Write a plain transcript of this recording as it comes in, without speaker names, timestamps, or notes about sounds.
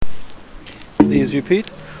Please repeat.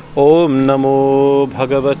 Om Namo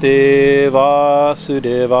Bhagavate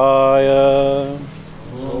Vasudevaya.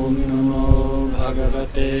 Om Namo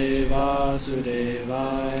Bhagavate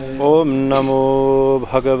Vasudevaya. Om Namo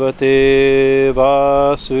Bhagavate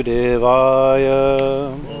Vasudevaya.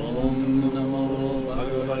 Om Namo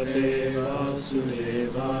Bhagavate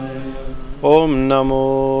Vasudevaya. Om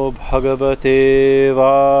Namo Bhagavate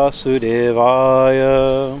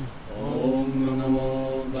Vasudevaya. Om Namo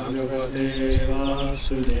Bhagavate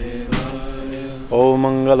Vasudevaya. Om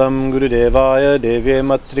Mangalam Gurudevaya Devye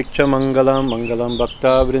Matriksha Mangalam Mangalam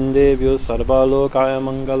Bhakta Vrindevyo Sarvalokaya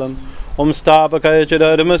Mangalam. Om Stapakaya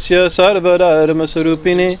Dharmasya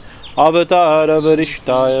Sarvadharmasarupine Avatara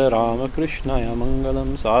Varishtaya Ramakrishnaya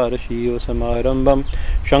Mangalam Sarashiyo Samarambam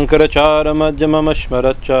Shankarachara Madhyamam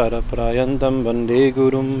Ashmarachara Prayantam Vande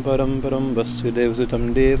Gurum Paramparam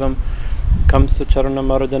Vasudevasutam Devam Kamsa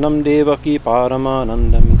Charanamardanam Devaki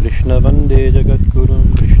Paramanandam Krishna Vande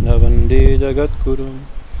Jagatgurum Krishna Vande Jagatgurum.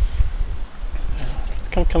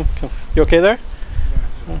 Come. You okay there?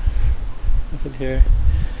 Yeah. Is it here?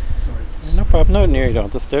 Sorry. No problem. No, near you.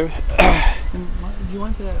 Don't disturb. Do you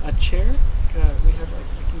want a chair? We have. I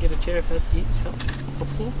can get a chair if that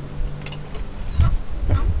helpful.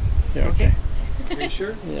 You're okay. Are you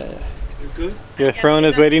sure? Yeah. You're good. Your throne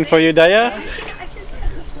is waiting for you, Daya? I can sit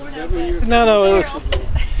on the floor now, but No. I'll sit.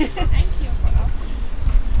 Thank you.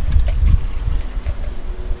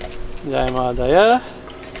 Jai Ma Daya. Have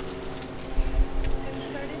you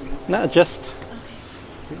started? No, just.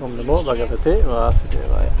 Om Namo Bhagavate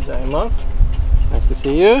Vasudevaya. Jai Ma. Nice to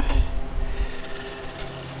see you.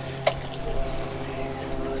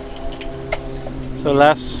 So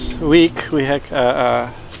last week we had You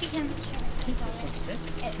can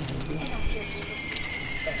and that's yours.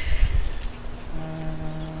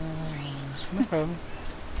 no problem.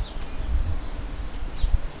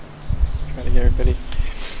 Try to get everybody.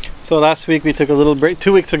 So last week we took a little break.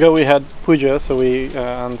 2 weeks ago we had puja, so we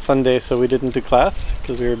on Sunday, so we didn't do class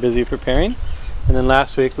because we were busy preparing. And then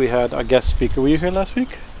last week we had a guest speaker. Were you here last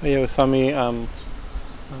week? Oh, yeah, it was Swami,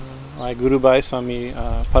 my Guru Bhai, Swami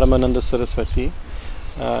Paramananda Saraswati,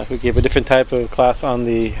 who gave a different type of class on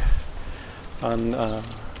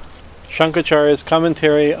Shankaracharya's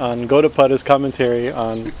commentary on Gaudapada's commentary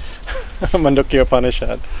on Mandukya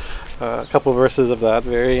Upanishad. A couple verses of that,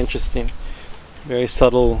 very interesting, very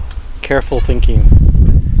subtle, careful thinking,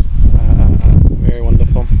 very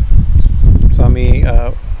wonderful. Swami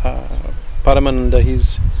Paramananda,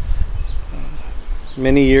 he's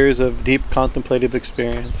many years of deep contemplative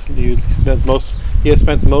experience. He has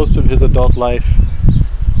spent most of his adult life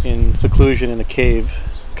in seclusion in a cave,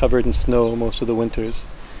 covered in snow most of the winters,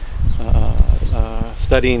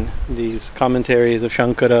 studying these commentaries of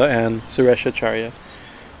Shankara and Sureshacharya.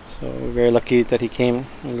 So we're very lucky that he came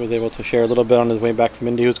and was able to share a little bit on his way back from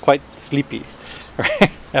India. He was quite sleepy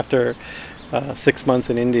after 6 months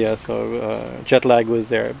in India, so jet lag was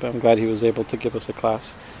there, but I'm glad he was able to give us a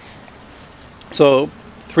class. So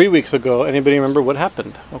 3 weeks ago, anybody remember what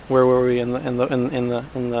happened? Where were we in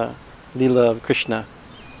the Leela of Krishna?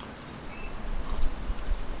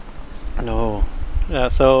 No.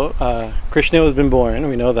 So Krishna has been born.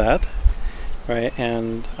 We know that, right?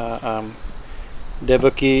 And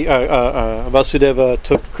Devaki, Vasudeva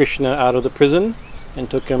took Krishna out of the prison and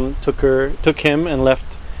took him and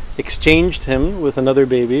exchanged him with another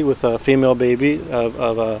baby, with a female baby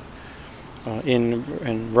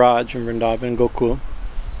in Raj, in Vrindavan, Gokul.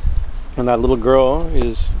 And that little girl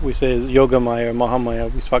is Yogamaya or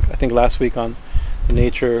Mahamaya. We spoke, I think, last week on the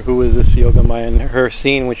nature, who is this Yogamaya, and her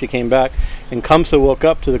scene when she came back. And Kamsa woke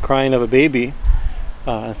up to the crying of a baby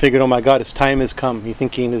and figured, oh my God, his time has come. He's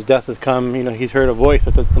thinking his death has come. He's heard a voice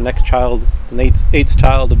that the next child, the eighth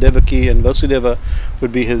child of Devaki and Vasudeva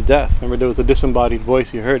would be his death. Remember, there was a disembodied voice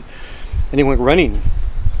he heard. And he went running.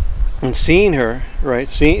 And seeing her, right,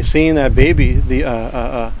 seeing that baby,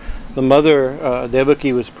 the mother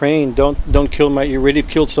Devaki was praying, don't kill you already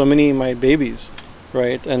killed so many of my babies,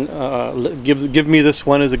 right? And give me this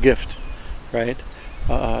one as a gift, right?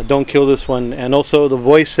 Don't kill this one. And also the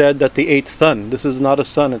voice said that the eighth son. This is not a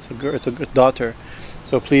son. It's a girl. It's a daughter.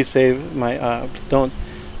 So please save my. Don't.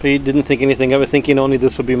 But he didn't think anything of it, thinking only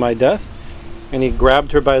this would be my death. And he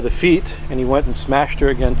grabbed her by the feet and he went and smashed her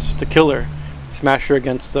against the killer. Smashed her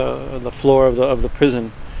against the floor of the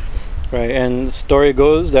prison, right? And the story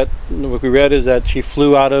goes that what we read is that she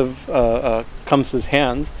flew out of Kamsa's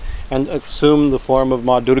hands and assumed the form of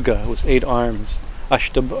Ma Durga. It was 8 arms,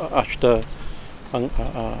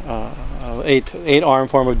 eight arm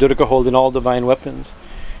form of Durga holding all divine weapons,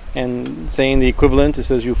 and saying the equivalent. It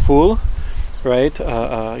says, "You fool, right?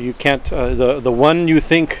 You can't. The one you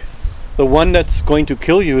think the one that's going to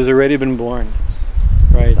kill you has already been born,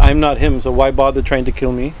 right? I'm not him, so why bother trying to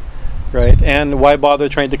kill me, right? And why bother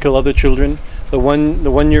trying to kill other children? The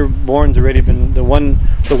one you're born's already been, the one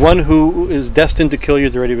who is destined to kill you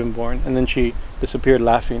has already been born. And then she disappeared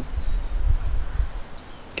laughing.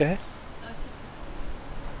 Okay.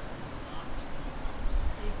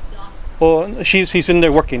 Well, he's in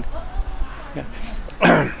there working. Yeah.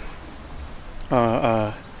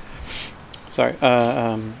 Sorry.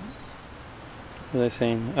 What was I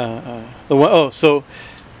saying? The one. Oh, so.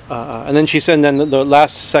 And then she said, and then the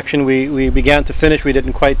last section we began to finish, we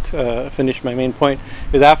didn't quite finish my main point,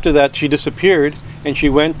 is after that she disappeared and she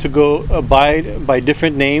went to go abide by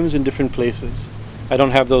different names in different places. I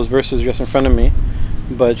don't have those verses just in front of me,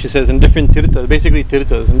 but she says in different tirthas, basically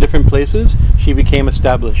tirthas, in different places, she became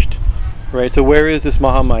established. Right, so where is this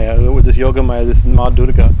Mahamaya, or this Yogamaya, this Ma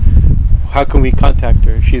Durga? How can we contact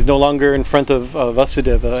her? She's no longer in front of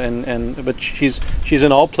Vasudeva, but she's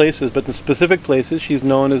in all places, but in specific places she's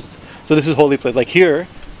known as. So this is holy place. Like here,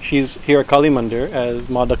 she's here at Kali Mandir as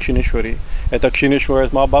Ma Dakshineshwari, at Dakshineshwar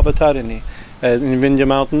as Ma Bhavatarini, as in Vindhya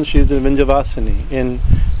Mountains she's the Vindhyavasini, in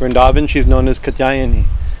Vrindavan she's known as Katyayani.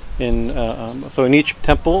 So in each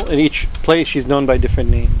temple, in each place, she's known by different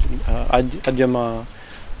names. Adyama,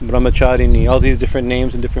 Brahmacharini, all these different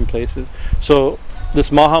names in different places. So this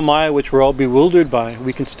Mahamaya, which we're all bewildered by,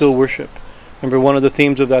 we can still worship. Remember, one of the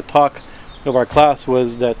themes of that talk of our class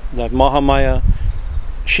was that Mahamaya,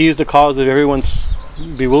 she is the cause of everyone's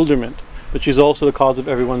bewilderment, but she's also the cause of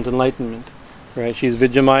everyone's enlightenment. Right? She's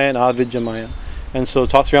Vidyamaya and Avidyamaya. And so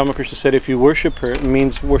Tatsi Ramakrishna said, if you worship her, it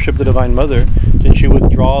means worship the Divine Mother, then she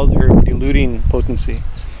withdraws her deluding potency.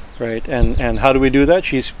 Right, and how do we do that?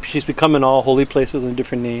 She's become in all holy places in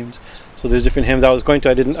different names. So there's different hymns. I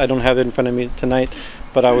don't have it in front of me tonight,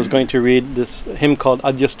 but I was going to read this hymn called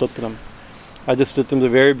Adya Stotram. Adya Stotram is a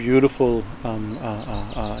very beautiful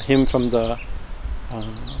hymn from the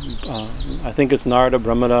I think it's Narada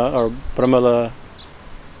Brahmana or Brahmala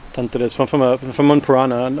Tantra. It's from one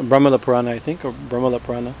Purana, Brahmala Purana, I think, or Brahmala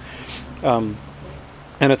Purana.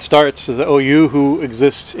 And it starts as, oh, you who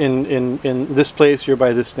exist in this place, you're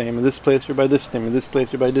by this name. In this place, you're by this name. In this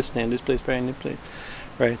place, you're by this name. This place, by any place.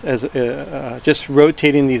 Right? As just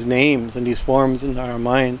rotating these names and these forms in our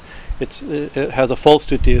mind, it has a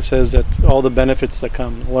falsity. It says that all the benefits that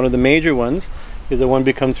come. One of the major ones is that one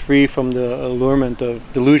becomes free from the allurement of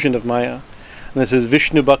delusion of Maya. And this is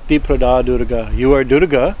Vishnu Bhakti Prada Durga. You are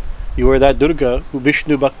Durga. You are that Durga who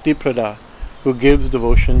Vishnu Bhakti Prada, who gives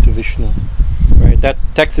devotion to Vishnu. Right, that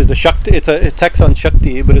text is a Shakti. It's a text on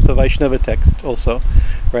Shakti, but it's a Vaishnava text also,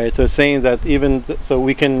 right? So it's saying that so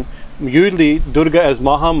we can usually Durga as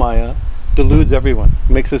Mahamaya deludes everyone,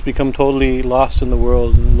 makes us become totally lost in the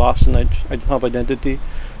world and lost in self-identity.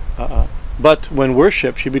 But when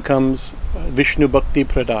worship, she becomes Vishnu Bhakti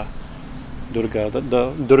Prada Durga,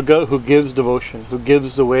 the Durga who gives devotion, who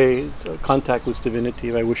gives the way contact with divinity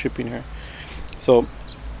by worshipping her. So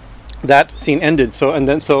that scene ended. So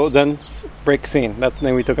then break scene.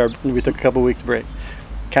 Then we took a couple weeks break.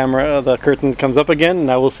 The curtain comes up again, and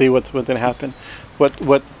now we'll see what's going to happen.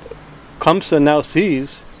 What Kamsa now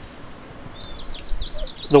sees,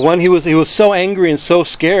 the one he was so angry and so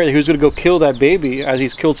scared that he was going to go kill that baby, as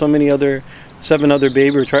he's killed so many other 7 other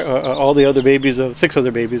babies, all the other babies of 6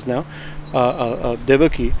 other babies now of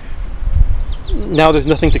Devaki. Now there's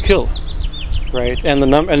nothing to kill. Right, and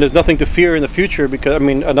there's nothing to fear in the future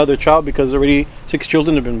another child, because already 6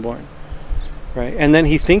 children have been born. Right, and then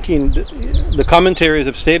he's thinking. The commentaries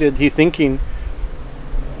have stated he's thinking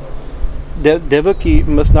that Devaki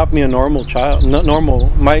must not be a normal child, not normal.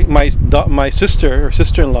 My sister or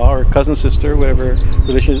sister-in-law or cousin sister, whatever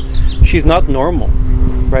relation, she's not normal,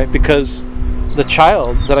 right? Because the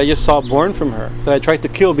child that I just saw born from her, that I tried to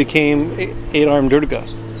kill, became 8-armed Durga.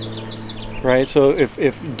 Right, so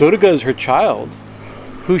if Durga is her child,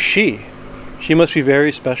 who's she? She must be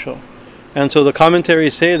very special. And so the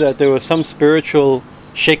commentaries say that there was some spiritual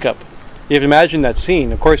shake-up. You have to imagine that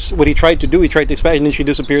scene. Of course, what he tried to expect, and then she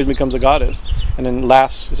disappears and becomes a goddess, and then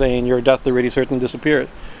laughs, saying, "Your death already certain," disappears.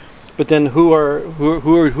 But then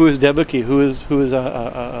who is Devaki? Who is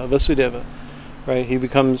Vasudeva? Right? She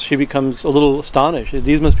becomes a little astonished.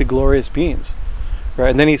 These must be glorious beings. Right?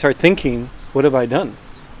 And then he starts thinking, what have I done?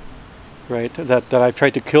 Right, that I've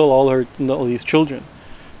tried to kill all these children.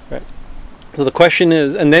 Right. So the question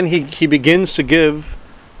is, and then he begins to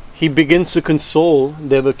console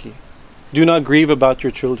Devaki. Do not grieve about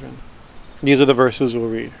your children. These are the verses we'll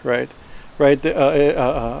read. Right.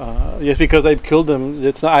 Just because I've killed them,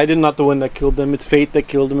 I'm not the one that killed them. It's fate that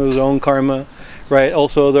killed them. It was his own karma. right?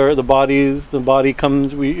 Also, the body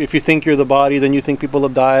comes. If you think you're the body, then you think people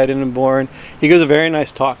have died and been born. He gives a very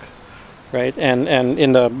nice talk, right? And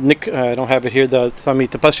in the I don't have it here. The Swami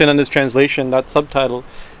Tapasyananda's translation, that subtitle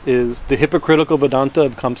is The Hypocritical Vedanta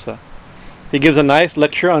of Kamsa. He gives a nice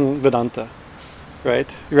lecture on Vedanta,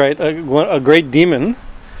 right? A great demon,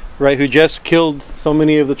 right, who just killed so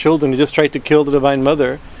many of the children, who just tried to kill the Divine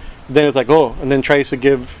Mother. Then it's like, oh, and then tries to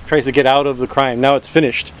get out of the crime. Now it's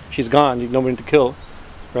finished. She's gone. You've nobody to kill,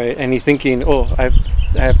 right? And he's thinking, oh, I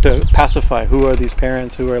have to pacify. Who are these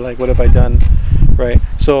parents who are like, what have I done, right?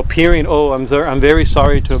 So appearing, oh, I'm very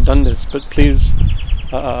sorry to have done this, but please.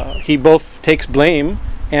 He both takes blame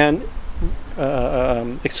and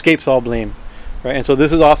escapes all blame, right? And so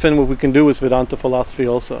this is often what we can do with Vedanta philosophy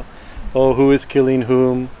also. Oh, who is killing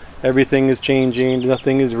whom? Everything is changing,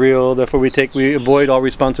 nothing is real, therefore we avoid all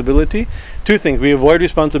responsibility. Two things: we avoid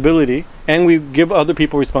responsibility and we give other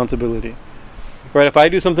people responsibility, right? If I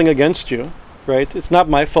do something against you, right, it's not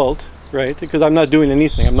my fault, right, because I'm not doing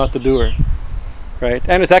anything, I'm not the doer, right?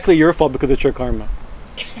 And it's actually your fault because it's your karma,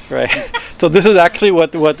 right? So this is actually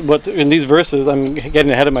what in these verses, I'm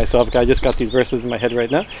getting ahead of myself because I just got these verses in my head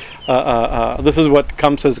right now. This is what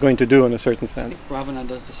Kamsa is going to do in a certain I sense. think Ravana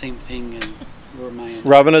does the same thing in Ramayana.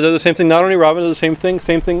 Ravana does the same thing. Not only Ravana does the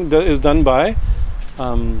same thing is done by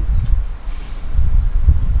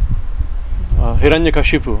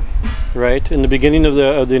Hiranyakashipu, right? In the beginning of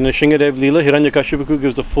the Nrsingadev Leela, Hiranyakashipu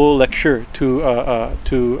gives a full lecture to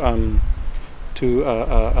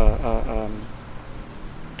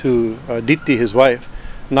Diti, his wife,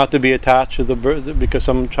 not to be attached to the birth because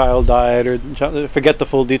some child died, or forget the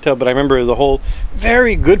full detail, but I remember the whole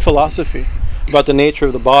very good philosophy about the nature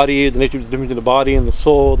of the body, the nature of the difference between the body and the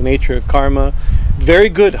soul, the nature of karma. Very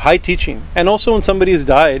good, high teaching. And also when somebody has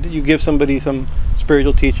died, you give somebody some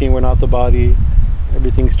spiritual teaching. We're not the body,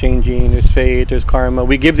 everything's changing, there's fate, there's karma.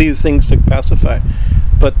 We give these things to pacify.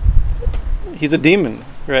 But he's a demon,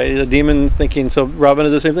 right? He's a demon thinking, so Ravana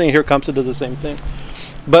does the same thing, and here Kamsa does the same thing.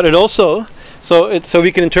 But it also, so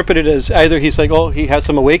we can interpret it as either he's like, oh, he has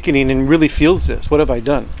some awakening and really feels this, what have I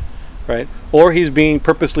done? Right? Or he's being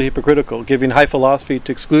purposely hypocritical, giving high philosophy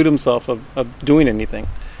to exclude himself of doing anything.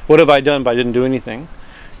 What have I done? But I didn't do anything,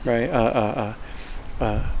 right?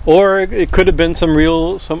 Or it could have been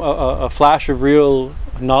a flash of real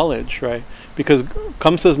knowledge, right? Because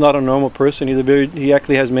Kamsa is not a normal person. He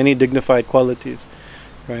actually has many dignified qualities,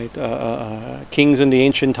 right? Kings in the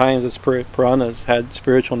ancient times, as Puranas, had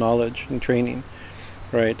spiritual knowledge and training,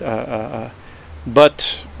 right?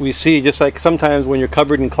 But we see, just like sometimes when you're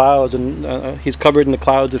covered in clouds, and he's covered in the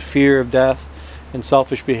clouds of fear of death and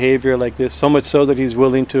selfish behavior like this, so much so that he's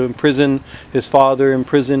willing to imprison his father,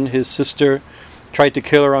 imprison his sister, tried to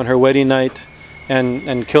kill her on her wedding night,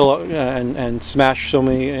 and kill and smash so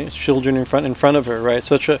many children in front of her, right?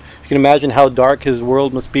 You can imagine how dark his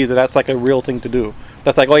world must be. That's like a real thing to do.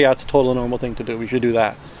 That's like, oh yeah, it's a total normal thing to do. We should do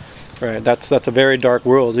that, right? That's a very dark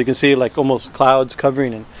world. You can see like almost clouds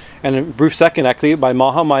covering it. And in Bruce II, actually, by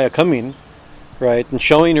Mahamaya coming, right, and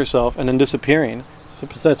showing herself and then disappearing, so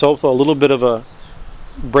that's also a little bit of a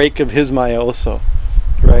break of his Maya also,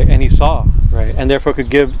 right? And he saw, right, and therefore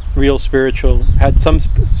could give real spiritual, had some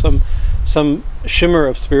shimmer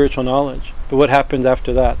of spiritual knowledge. But what happens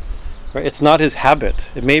after that, right? It's not his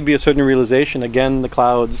habit. It may be a certain realization. Again, the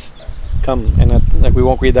clouds come, and like we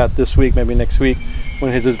won't read that this week, maybe next week,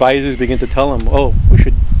 when his advisors begin to tell him, oh, we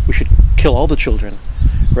should kill all the children.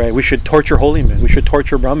 Right, we should torture holy men. We should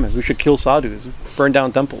torture Brahmins. We should kill sadhus, burn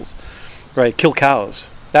down temples, right? Kill cows.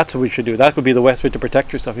 That's what we should do. That would be the best way to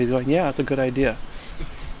protect yourself. He's going, yeah, that's a good idea,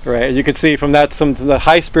 right? You can see from that the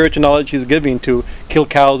high spiritual knowledge he's giving to kill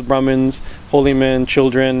cows, Brahmins, holy men,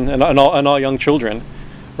 children, and all young children,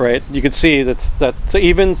 right? You can see that. So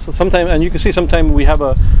even sometimes, and you can see sometimes we have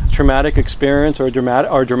a traumatic experience or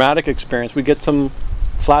dramatic experience. We get some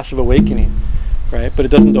flash of awakening, right? But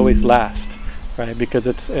it doesn't always last. Right, because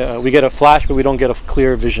we get a flash, but we don't get a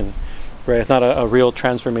clear vision. Right, it's not a real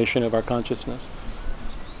transformation of our consciousness.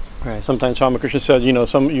 Right. Sometimes Ramakrishna said, you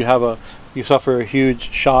suffer a huge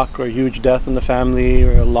shock or a huge death in the family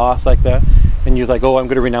or a loss like that, and you're like, oh, I'm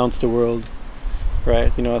going to renounce the world.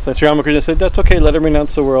 Right. So Sri Ramakrishna said, that's okay. Let him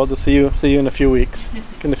renounce the world. I'll see you in a few weeks.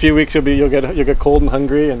 In a few weeks, you'll get cold and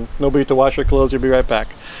hungry, and nobody to wash your clothes. You'll be right back.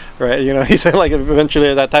 Right. He said, like,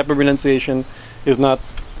 eventually that type of renunciation is not.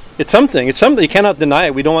 It's something you cannot deny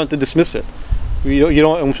it. We don't want to dismiss it.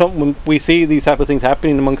 When we see these type of things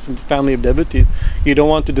happening amongst the family of devotees, you don't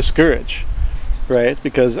want to discourage, right?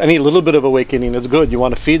 Because any little bit of awakening is good. You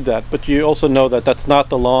want to feed that, but you also know that that's not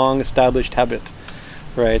the long established habit,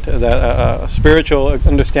 right? That spiritual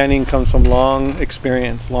understanding comes from long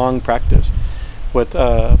experience, long practice, what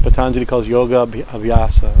Patanjali calls yoga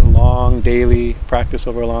abhyasa, a long daily practice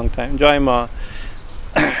over a long time. Jai Ma.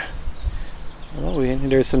 Well,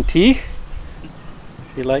 there's some tea,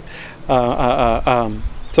 if you like.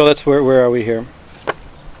 So that's where are we here?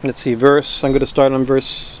 Let's see, verse. I'm going to start on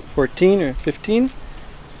verse 14 or 15.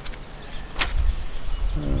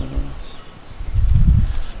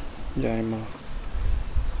 Jai Ma.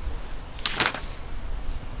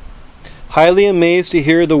 Highly amazed to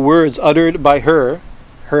hear the words uttered by her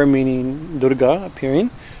meaning Durga appearing,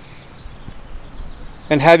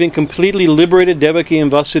 and having completely liberated Devaki and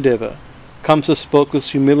Vasudeva, Kamsa spoke with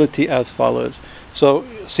humility as follows. So,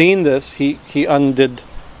 seeing this, he undid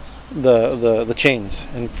the chains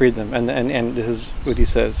and freed them, and this is what he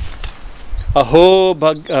says: Aho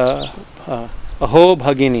Bhagini,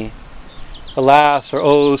 alas, or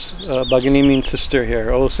Bhagini means sister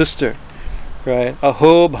here. Oh sister. Right,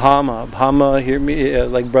 Aho Bhama here,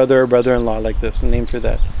 like brother or brother-in-law, like this, a name for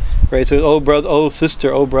that. Right, so oh brother, oh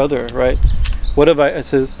sister, oh brother. Right, what have I? It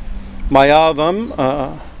says, Mayavam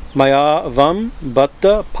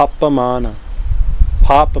Batta Papamana,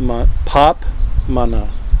 Papmana.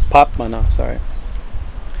 Sorry,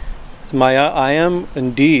 Maya, I am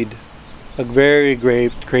indeed a very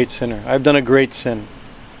great sinner. I've done a great sin.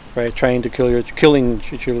 Right, trying to killing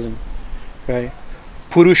your children. Right,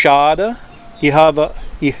 Purushada. Iva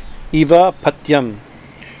patyam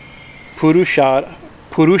purusha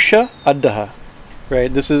addaha,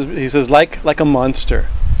 right? This is, he says, like a monster,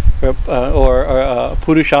 or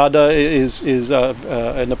purushada is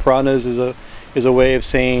in the Puranas is a way of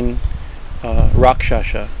saying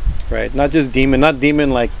rakshasa, right? Not just demon, not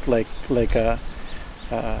demon like an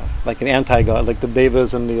anti-god, like the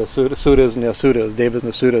devas and the asuras and the asuras, devas and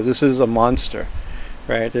asuras. This is a monster.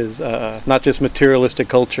 Right, is not just materialistic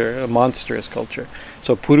culture, a monstrous culture.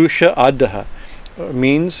 So Purusha Addaha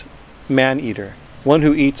means man-eater, one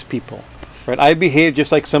who eats people. Right, I behave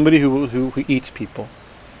just like somebody who eats people.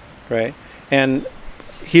 Right, and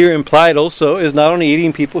here implied also is not only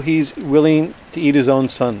eating people, he's willing to eat his own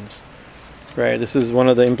sons. Right, this is one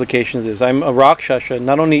of the implications of this. I'm a Rakshasa,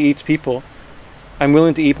 not only eats people, I'm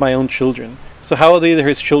willing to eat my own children. So how are they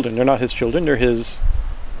his children? They're not his children, they're his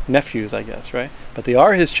nephews, I guess, right? But they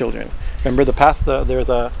are his children. Remember the past. They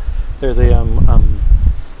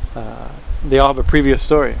all have a previous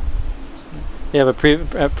story. They have a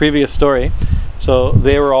previous story. So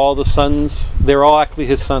they were all the sons. They were all actually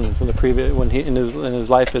his sons in the previous when he in his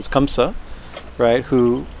life as Kamsa, right?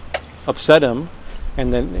 Who upset him,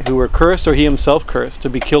 and then who were cursed, or he himself cursed to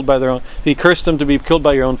be killed by their own. He cursed them to be killed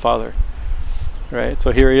by your own father, right?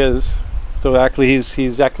 So here he is. So actually,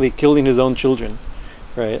 he's actually killing his own children.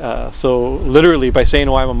 Right, so literally by saying,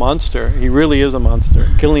 "Oh, I'm a monster," he really is a monster.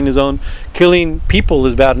 Killing people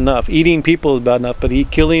is bad enough. Eating people is bad enough, but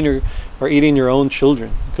killing or eating your own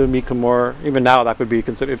children could become more. Even now, that could be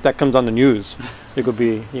considered. If that comes on the news, it could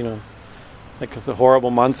be, like a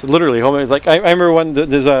horrible monster. Literally, like I remember when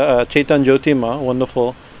there's a Chaitan Jyotima, a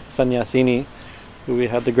wonderful sannyasini, who we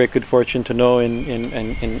had the great good fortune to know in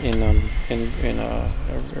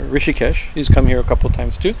Rishikesh. He's come here a couple of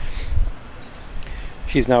times too.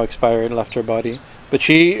 She's now expired, left her body. But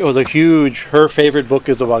she was her favorite book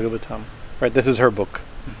is the Bhagavatam. Right, this is her book.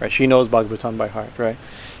 Right, she knows Bhagavatam by heart, right?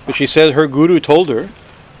 But she said her guru told her,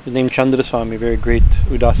 his name Chandraswami, very great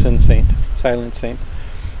Udasan saint, silent saint.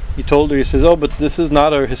 He told her, he says, "Oh, but this is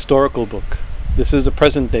not a historical book. This is the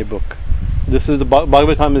present day book. This is the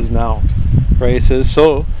Bhagavatam is now." Right, he says,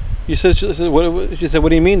 so, she said, what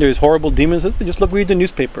do you mean? There's horrible demons? Just read the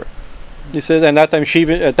newspaper. He says, and at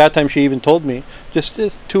that time she even told me, just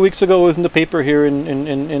 2 weeks ago, it was in the paper here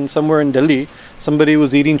in somewhere in Delhi, somebody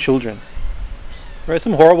was eating children. Right,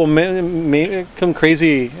 some horrible, some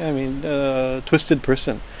crazy, twisted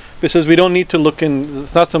person. He says we don't need to look in.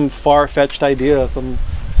 It's not some far-fetched idea, some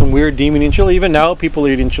weird demon in children. Even now, people are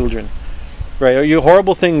eating children. Right,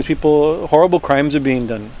 horrible things, horrible crimes are being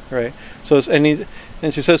done. Right, so and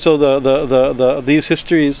she says, so these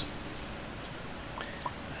histories.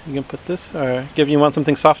 You can put this, or you want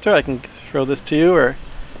something softer? I can throw this to you, or.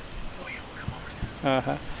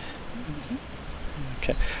 Okay.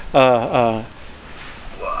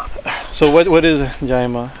 So what is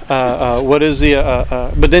Jaima? What is the?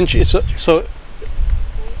 But then so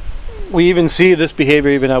we even see this behavior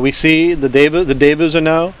even now. We see the devas are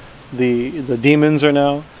now, the demons are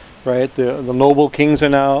now, right? The noble kings are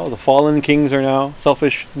now, the fallen kings are now,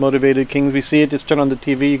 selfish motivated kings. We see it. Just turn on the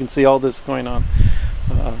TV, you can see all this going on.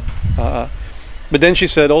 But then she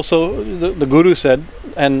said also, the guru said,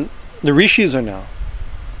 and the rishis are now.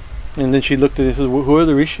 And then she looked at it and said, who are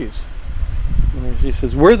the rishis? And she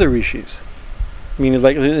says, we're the rishis. Meaning,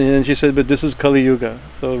 like, and she said, but this is Kali Yuga,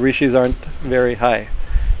 so rishis aren't very high.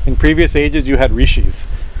 In previous ages, you had rishis.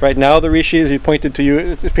 Right now, the rishis, he pointed to you,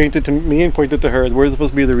 it's pointed to me and pointed to her. We're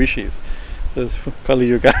supposed to be the rishis. So it's Kali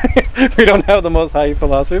Yuga. We don't have the most high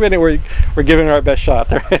philosophy, but anyway, we're giving our best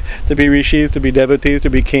shot, right? To be rishis, to be devotees, to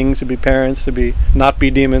be kings, to be parents, to be not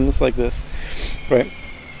be demons like this, right?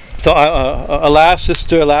 So, alas,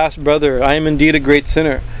 sister, alas, brother, I am indeed a great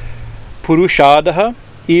sinner. Purushadaha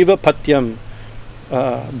eva patyam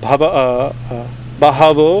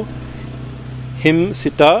bahavo him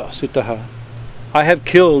sita sutaha. I have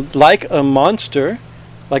killed, like a monster,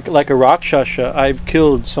 like a rakshasa, I've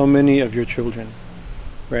killed so many of your children.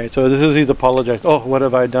 Right, so this is, he's apologized. Oh, what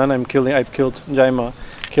have I done? I've killed Jaima,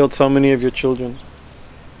 killed so many of your children.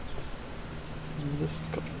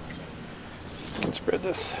 Let's spread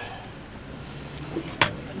this.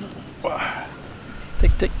 Wow.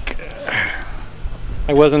 Tick.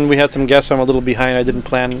 We had some guests, so I'm a little behind. I didn't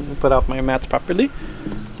plan to put out my mats properly.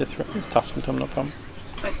 Just toss them to him, no problem.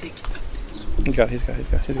 He's got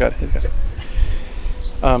it.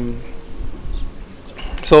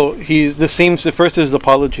 So the first is the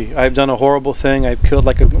apology. I've done a horrible thing. I've killed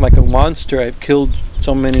like a monster. I've killed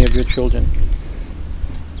so many of your children.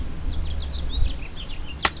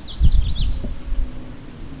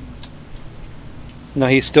 Now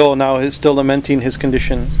he's still lamenting his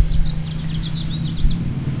condition.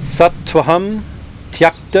 Sattvaham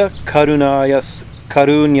tyakta karunyas.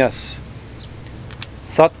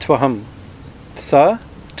 Sattvaham. Sa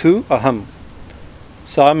tu aham.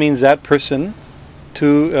 Sa means that person.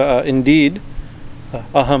 To indeed,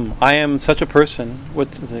 aham. I am such a person.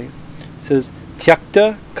 It says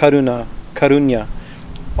tyakta karunya.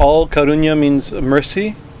 All karunya means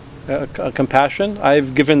mercy, compassion.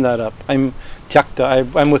 I've given that up. I'm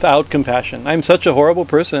tyakta. I'm without compassion. I'm such a horrible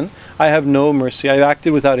person. I have no mercy. I've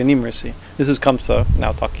acted without any mercy. This is Kamsa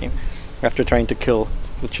now talking, after trying to kill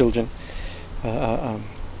the children.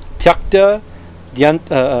 Tyakta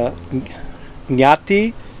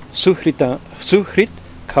jnati suhrit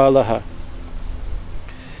kalaha.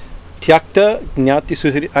 Tyakta jnati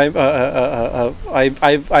suhrit.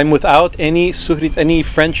 I'm without any suhrit, any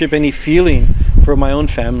friendship, any feeling for my own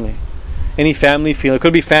family. Any family feeling. It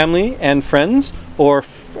could be family and friends, or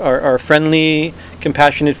friendly,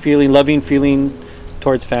 compassionate feeling, loving feeling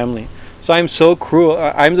towards family. So I'm so cruel.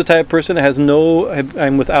 I'm the type of person that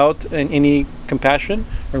I'm without any compassion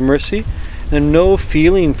or mercy, and no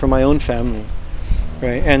feeling for my own family.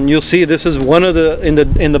 Right, and you'll see this is one of the in the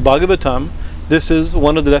Bhagavatam. This is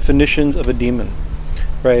one of the definitions of a demon.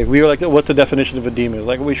 Right, we were like, what's the definition of a demon?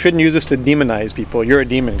 Like, we shouldn't use this to demonize people. You're a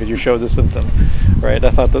demon because you show this symptom. Right,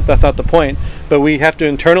 that's not the point. But we have to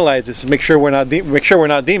internalize this. Make sure we're not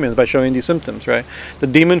demons by showing these symptoms. Right, the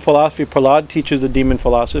demon philosophy. Prahlad teaches the demon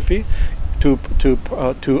philosophy to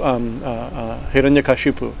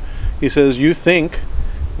Hiranyakashipu. He says, you think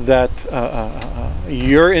that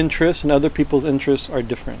your interests and other people's interests are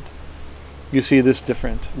different. You see this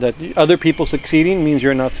different. That other people succeeding means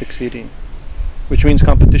you're not succeeding, which means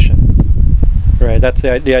competition. Right? That's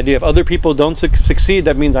the idea. If other people don't succeed,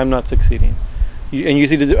 that means I'm not succeeding. And you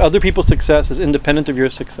see that other people's success is independent of your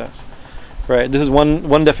success. Right? This is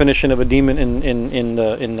one definition of a demon in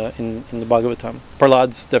the Bhagavatam.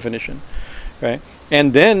 Prahlad's definition. Right?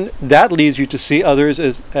 And then that leads you to see others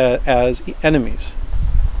as enemies.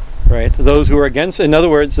 Right? Those who are against, in other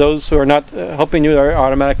words, those who are not helping you are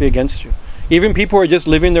automatically against you. Even people who are just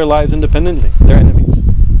living their lives independently, they're enemies.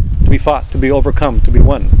 To be fought, to be overcome, to be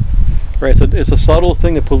won. Right? So it's a subtle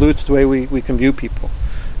thing that pollutes the way we can view people.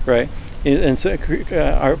 Right? And so,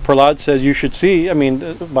 Prahlad says you should see,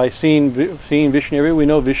 by seeing Vishnu, we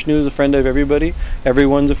know Vishnu is a friend of everybody.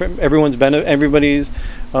 Everyone's everybody's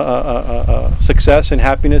success and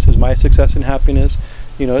happiness is my success and happiness.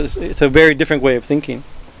 It's a very different way of thinking.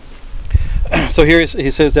 So here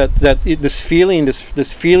he says that this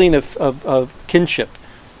feeling of kinship,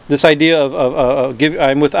 this idea of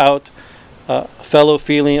I'm without fellow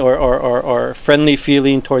feeling or friendly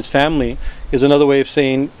feeling towards family, is another way of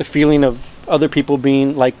saying the feeling of other people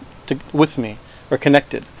being with me or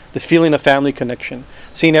connected. This feeling of family connection.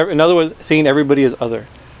 In other words, seeing everybody as other.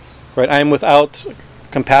 Right? I am without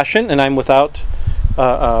compassion, and I'm without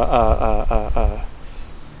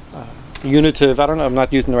unitive. I don't know. I'm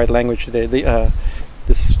not using the right language today.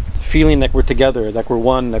 This feeling that we're together, that we're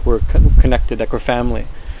one, that we're connected, that we're family.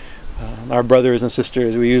 Our brothers and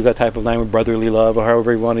sisters. We use that type of language, brotherly love, or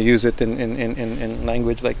however you want to use it in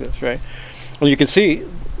language like this, right? Well, you can see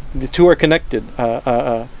the two are connected.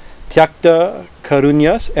 Tyakta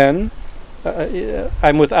karunyas, and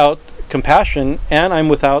I'm without compassion, and I'm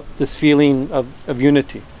without this feeling of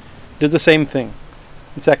unity. Did the same thing.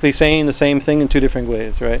 It's actually saying the same thing in two different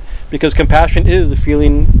ways, right? Because compassion is a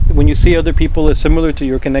feeling when you see other people as similar to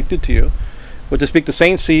you or connected to you. But to speak, the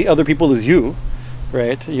saints see other people as you,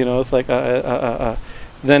 right? You know, it's like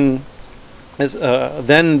then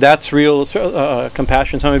that's real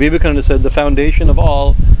compassion. Swami Vivekananda said the foundation of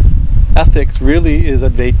all ethics really is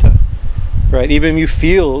Advaita, right? Even you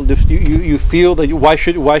feel you feel that why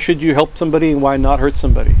should you help somebody and why not hurt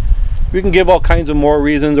somebody? We can give all kinds of moral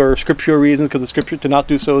reasons or scriptural reasons, because the scripture to not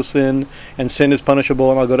do so is sin, and sin is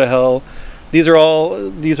punishable, and I'll go to hell. These are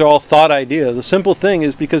all thought ideas. The simple thing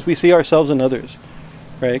is because we see ourselves in others,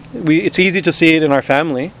 right? It's easy to see it in our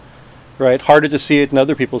family, right? Harder to see it in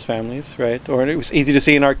other people's families, right? Or it's easy to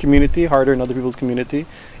see in our community, harder in other people's community.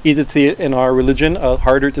 Easy to see it in our religion,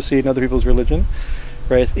 harder to see it in other people's religion.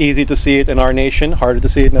 Right? It's easy to see it in our nation, harder to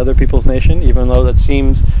see it in other people's nation, even though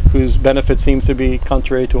whose benefit seems to be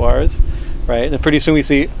contrary to ours, right? And pretty soon we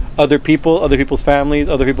see other people, other people's families,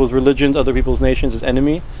 other people's religions, other people's nations as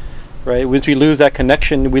enemy, right? Once we lose that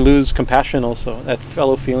connection, we lose compassion also, that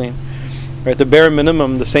fellow feeling, right? The bare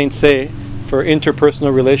minimum, the saints say, for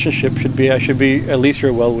interpersonal relationship I should be at least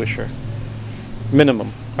your well-wisher.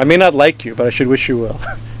 Minimum. I may not like you, but I should wish you well.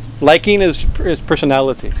 Liking is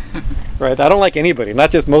personality, right? I don't like anybody,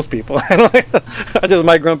 not just most people. Not just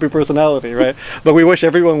my grumpy personality, right? But we wish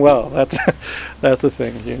everyone well. That's the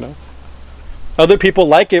thing, you know. Other people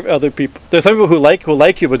like it. Other people. There's some people who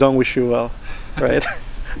like you but don't wish you well, right?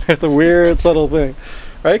 It's a weird subtle thing,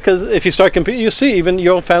 right? Because if you start competing, you see even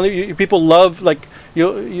your own family. People love, like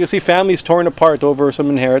you see families torn apart over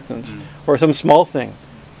some inheritance or some small thing.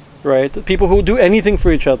 Right? The people who do anything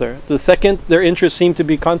for each other, the second their interests seem to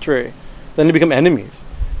be contrary, then they become enemies.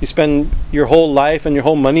 You spend your whole life and your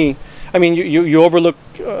whole money. I mean, you overlook,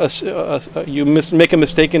 make a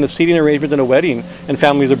mistake in a seating arrangement in a wedding, and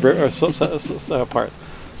families are apart.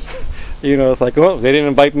 You know, it's like, oh, they didn't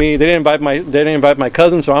invite me. They didn't invite my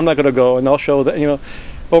cousin, so I'm not going to go, and I'll show that. You know,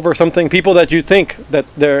 over something, people that you think that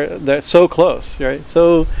they're so close, right?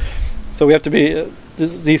 So we have to be.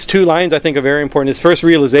 These two lines I think are very important. Is first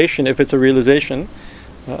realization, if it's a realization,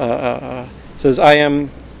 says I am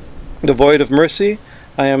devoid of mercy,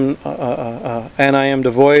 I am and I am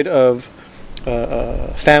devoid of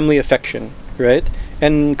family affection, right?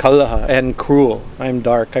 And kalaha, and cruel. I am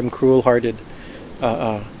dark. I'm cruel-hearted.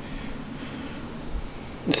 It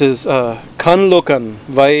says kanlokan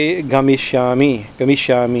vai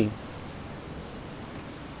gamishyami.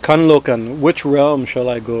 Kanlokan, which realm shall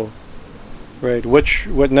I go? Right.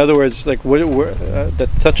 In other words, like, that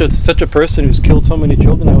such a person who's killed so many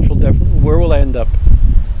children, where will I end up?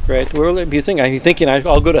 Right. Where will I be thinking? He's thinking,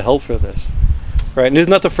 I'll go to hell for this. Right. And this is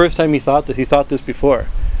not the first time he thought this. He thought this before.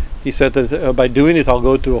 He said that by doing this, I'll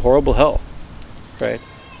go to a horrible hell. Right.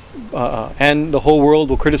 And the whole world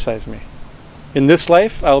will criticize me. In this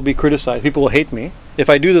life, I'll be criticized. People will hate me.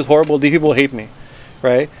 If I do this horrible deed, people will hate me.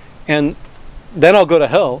 Right. And then I'll go to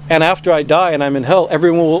hell, and after I die and I'm in hell,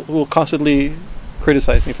 everyone will constantly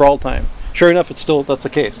criticize me for all time. Sure enough, that's the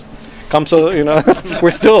case. Kamsa, you know,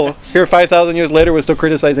 we're still here 5,000 years later. We're still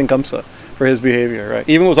criticizing Kamsa for his behavior, right?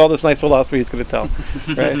 Even with all this nice philosophy he's going to tell,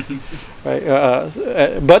 right?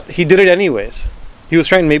 Right. But he did it anyways. He was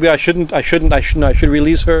trying. Maybe I should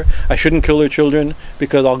release her. I shouldn't kill her children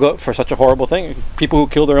because I'll go for such a horrible thing. People who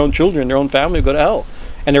kill their own children, their own family, go to hell,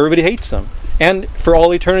 and everybody hates them. And for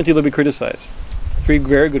all eternity, they'll be criticized. 3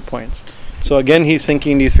 very good points. So again, he's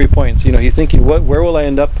thinking these 3 points. You know, he's thinking, where will I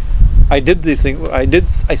end up? I did the thing. I did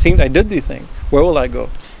the thing. Where will I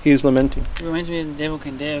go? He's lamenting. It reminds me of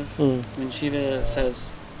Devakandev when Shiva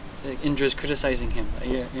says Indra's criticizing him.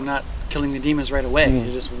 You're not killing the demons right away.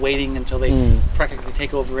 You're just waiting until they practically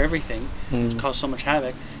take over everything, which cause so much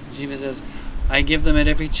havoc. And Shiva says, I give them at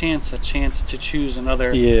every chance a chance to choose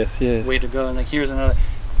another way to go. And like, here's another.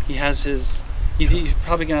 He has his. He's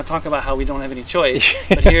probably going to talk about how we don't have any choice,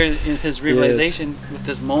 but here in his realization, with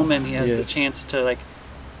this moment, he has the chance to like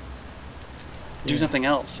do something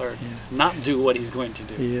else or not do what he's going to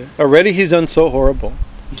do. Yeah. Already he's done so horrible,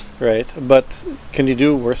 right? But can he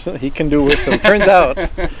do worse? He can do worse. Turns out,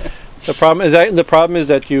 the problem is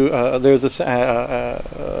that you there's this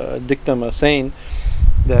dictum, a saying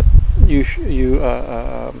that you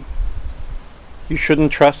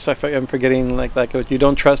shouldn't trust. I'm forgetting like you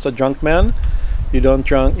don't trust a drunk man. You don't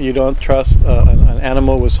trust an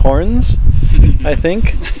animal with horns, I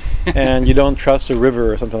think, and you don't trust a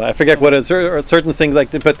river or something. I forget what it's, or certain things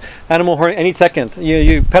like that. But animal horn, any second,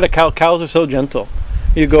 you pet a cow. Cows are so gentle.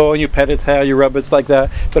 You go and you pet its hair, you rub it like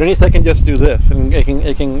that. But any second, just do this, and it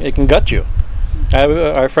can gut you.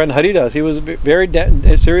 Our friend Haridas, he was very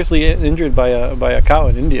seriously injured by a cow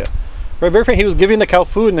in India. Very, very. He was giving the cow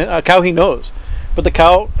food, and a cow he knows. But the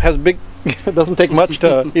cow has big. It doesn't take much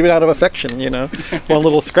to even out of affection, one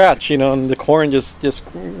little scratch, and the corn just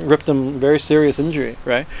ripped him very serious injury,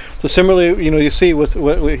 right? So similarly, you see with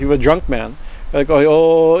a drunk man, like you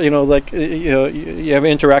have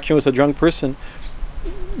an interaction with a drunk person.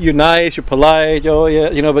 You're nice, you're polite, but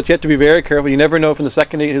you have to be very careful. You never know from the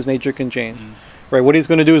second his nature can change, right? What he's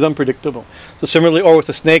going to do is unpredictable. So similarly, or with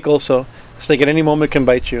a snake also, a snake at any moment can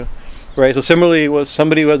bite you. Right. So similarly, with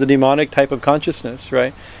somebody who has a demonic type of consciousness,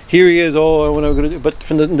 right? Here he is. Oh, what am I going to do? But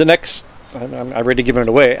from the next, I'm already giving it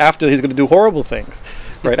away. After he's going to do horrible things,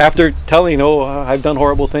 right? After telling, I've done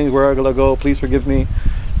horrible things. Where am I going to go? Please forgive me,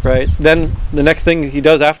 right? Then the next thing he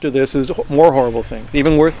does after this is more horrible things,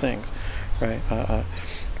 even worse things, right?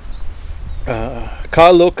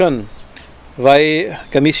 Ka lokan vai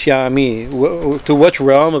kamishyami. To which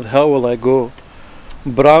realm of hell will I go?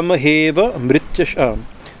 Brahmaheva mrityasham.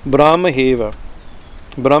 Brahmaheva.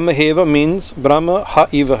 Brahmaheva means Brahma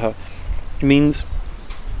ha-ivaha. Means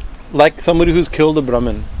like somebody who's killed a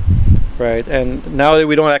Brahmin, right? And now that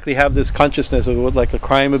we don't actually have this consciousness of like a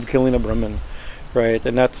crime of killing a Brahmin, right?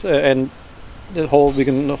 And that's and the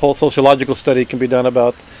whole sociological study can be done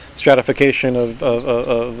about stratification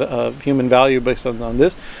of human value based on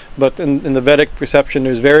this. But in the Vedic perception,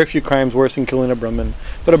 there's very few crimes worse than killing a Brahmin.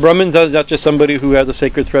 But a Brahmin is not just somebody who has a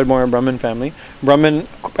sacred thread born in a Brahmin family. Brahmin,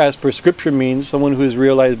 as per scripture, means someone who has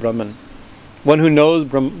realized Brahman. One who knows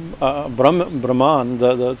Brahman,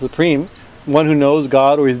 the supreme, one who knows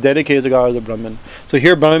God or is dedicated to God as a Brahmin. So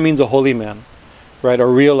here Brahman means a holy man, right, or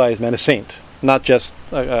realized man, a saint. Not just,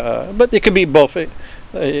 but it could be both.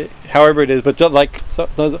 However it is, but just like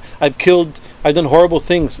I've done horrible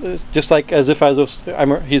things, just like as if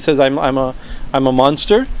he says I'm a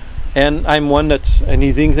monster, and I'm one and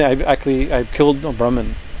he thinks I've killed a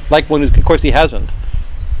Brahmin, like one who's, of course he hasn't.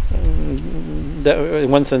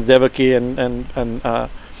 In one sense, Devaki and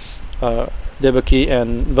Devaki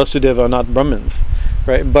and Vasudeva are not Brahmins,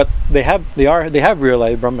 right? But they have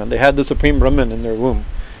realized Brahman. They had the supreme Brahman in their womb,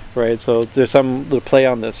 right? So there's some little play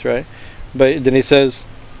on this, right? But then he says,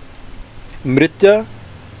 Mritya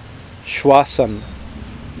Shwasan.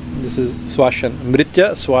 This is Swashan.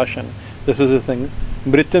 Mritya Swashan. This is the thing.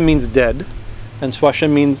 Mritya means dead, and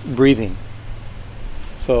Swashan means breathing.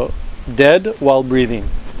 So, dead while breathing.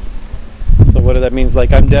 So what that means?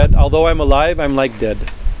 Like I'm dead, although I'm alive, I'm like dead.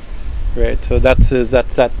 Right? So that's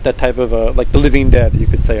that type of like the living dead, you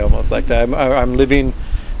could say, almost like that. I'm living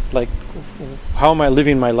like, how am I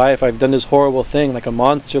living my life? I've done this horrible thing, like a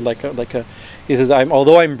monster, like a. He says,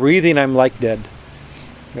 although I'm breathing, I'm like dead.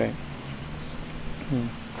 Right.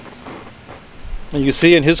 And you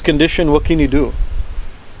see, in his condition, what can you do?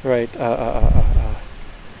 Right.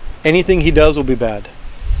 Anything he does will be bad.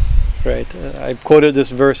 Right. I've quoted this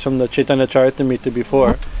verse from the Chaitanya Charitamrita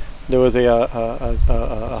before. There was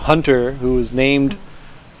a hunter who was named.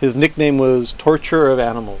 His nickname was Torturer of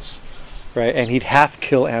Animals. Right, and he'd half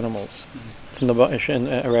kill animals.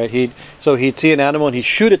 Right, he'd see an animal and he'd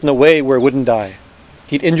shoot it in a way where it wouldn't die.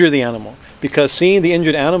 He'd injure the animal, because seeing the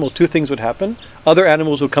injured animal, two things would happen: other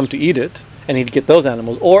animals would come to eat it, and he'd get those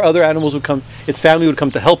animals, or other animals would come. Its family would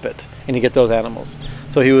come to help it, and he'd get those animals.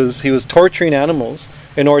 So he was torturing animals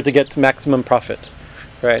in order to get maximum profit.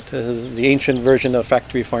 Right, this is the ancient version of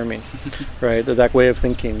factory farming. Right, that way of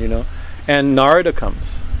thinking, And Narada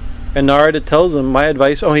comes. And Narada tells him, my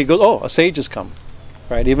advice, he goes, a sage has come.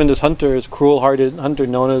 Right, even this hunter, this cruel-hearted hunter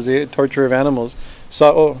known as the torturer of animals,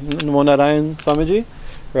 saw, Namo Narayan Swamiji,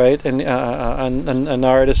 right? And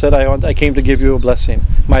Narada said, I came to give you a blessing.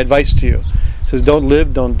 My advice to you. He says, don't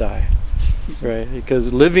live, don't die. Right,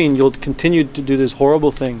 because living, you'll continue to do this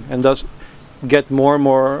horrible thing, and thus get more and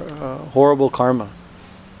more horrible karma.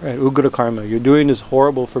 Right, ugra karma. You're doing this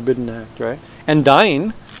horrible, forbidden act, right? And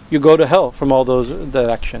dying, you go to hell from all that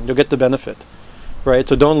action. You'll get the benefit, right?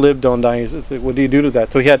 So don't live, don't die. He said, what do you do to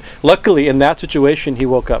that? So luckily in that situation, he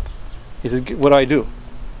woke up. He said, what do I do?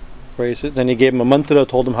 Right? He said, then he gave him a mantra,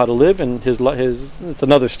 told him how to live, and it's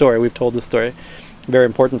another story. We've told this story, very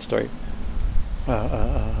important story,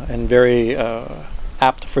 and very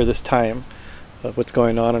apt for this time of what's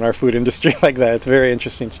going on in our food industry like that. It's a very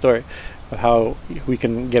interesting story of how we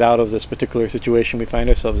can get out of this particular situation we find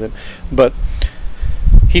ourselves in. But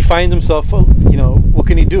he finds himself, what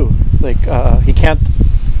can he do? Like he can't.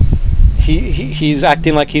 He's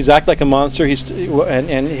acting like a monster.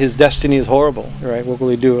 And his destiny is horrible, right? What will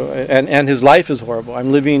he do? And his life is horrible.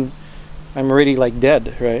 I'm already like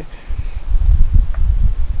dead, right?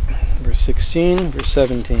 Verse 16, verse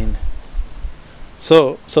 17.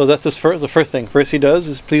 So that's the first thing. First he does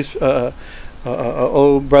is, please,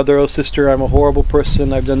 oh brother, oh sister, I'm a horrible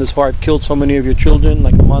person. I've done this I've killed so many of your children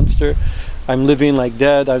like a monster. I'm living like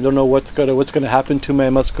dead. I don't know what's gonna happen to me. I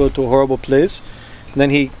must go to a horrible place. And then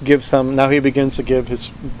he gives some. Now he begins to give his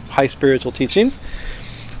high spiritual teachings.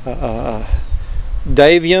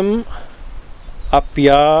 Daivyam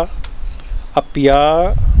apya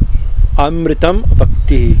amritam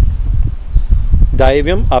bhakti.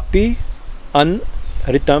 Daivyam api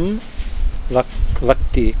anritam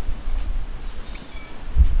bhakti.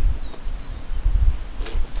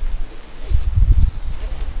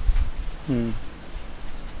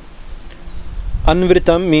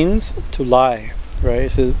 Anvritam means to lie, right?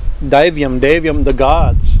 It says Daivyam, the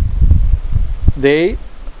gods. They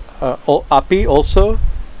api also,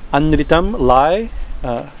 anritam lie,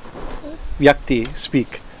 vyakti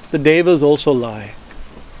speak. The devas also lie,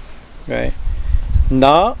 right?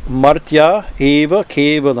 Na martya eva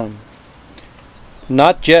kevalam.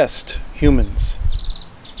 Not just humans,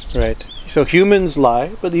 right? So humans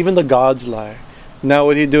lie, but even the gods lie. Now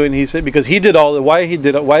what he doing? He said because he did all. Why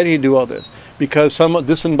did he do all this? Because some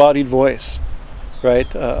disembodied voice, right?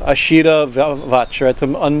 Ashira vach, right?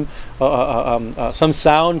 Some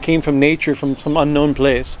sound came from nature, from some unknown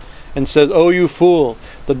place, and says, "Oh, you fool!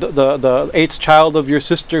 The eighth child of your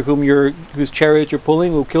sister, whose chariot you're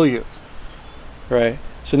pulling, will kill you." Right.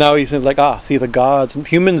 So now he said, like, see, the gods,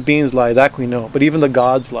 human beings lie. That we know, but even the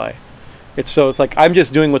gods lie. It's like I'm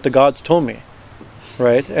just doing what the gods told me.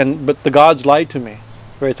 Right, but the gods lied to me,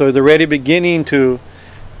 right? So he's already beginning to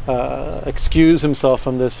excuse himself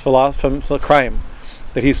from this from the crime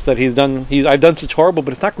that he's done. I've done such horrible,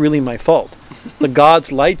 but it's not really my fault. The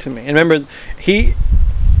gods lied to me. And remember, he's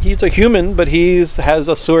a human, but has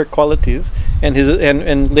asuric qualities, and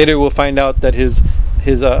later we'll find out that his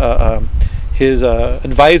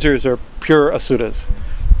advisors are pure asuras.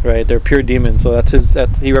 Right, they're pure demons. So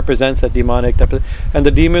he represents that demonic type of, and the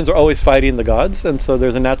demons are always fighting the gods, and so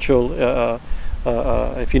there's a natural.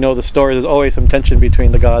 If you know the story, there's always some tension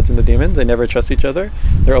between the gods and the demons. They never trust each other.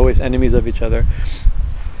 They're always enemies of each other.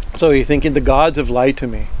 So you're thinking the gods have lied to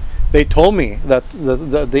me. They told me that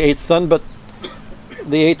the eighth son, but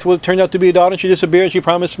the eighth turned out to be a daughter. And she disappeared. She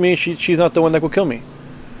promised me she's not the one that will kill me.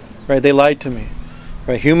 Right? They lied to me.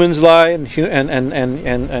 Right? Humans lie, and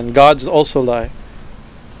gods also lie.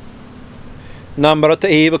 Namrata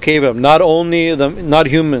eva kevam, not only not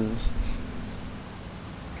humans.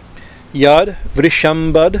 Yad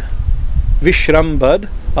vrishambad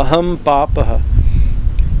aham papaha.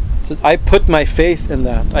 So I put my faith in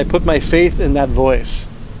that. I put my faith in that voice.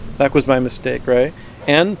 That was my mistake, right?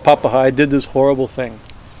 And papaha, I did this horrible thing.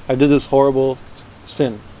 I did this horrible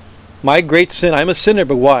sin. My great sin. I'm a sinner,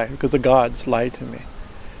 but why? Because the gods lied to me.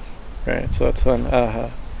 Right. So that's one.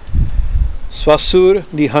 Swasur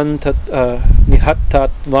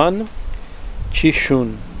nihattatvan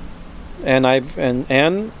chishun, and I've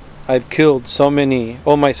killed so many.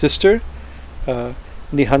 Oh, my sister,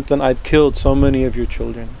 nihantan, I've killed so many of your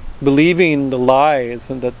children, believing the lies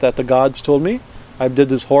and that the gods told me. I did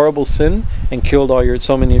this horrible sin and killed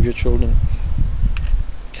so many of your children.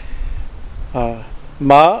 Sho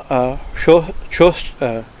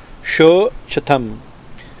chatam.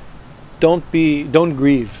 Don't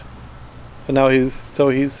grieve. So now he's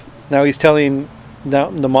telling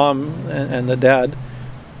the mom and the dad,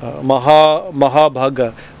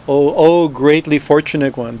 Mahabhaga, oh greatly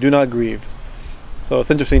fortunate one, do not grieve. So it's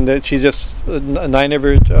interesting that she's just 6 of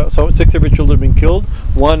her children have been killed.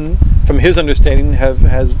 One, from his understanding,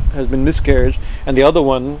 has been miscarriage, and the other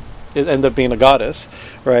one ended up being a goddess,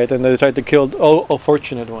 right? And they tried to kill a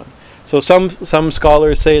fortunate one. So some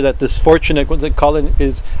scholars say that this fortunate, what they call it,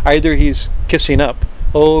 is either he's kissing up.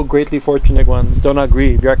 Oh, greatly fortunate ones, do not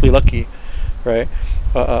grieve. You're actually lucky, right?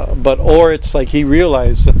 Or it's like he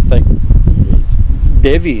realized that, like,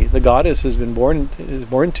 Devi, the goddess, is born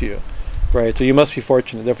to you, right? So you must be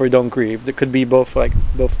fortunate. Therefore, don't grieve. There could be both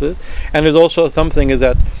this. And there's also something is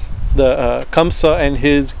that the Kamsa and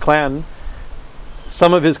his clan,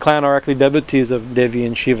 some of his clan are actually devotees of Devi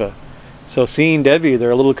and Shiva. So seeing Devi,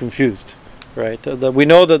 they're a little confused, right? We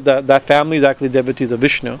know that family is actually devotees of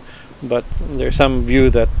Vishnu. But there's some view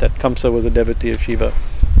that Kamsa was a devotee of Shiva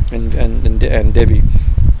and Devi.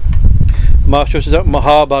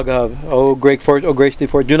 Mahabhagav, oh greatly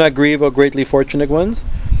fortunate, do not grieve, O greatly fortunate ones.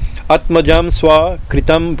 Atmajam swa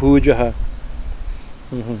kritam bhujaha.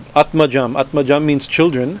 Atmajam means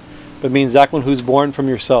children, but means that one who's born from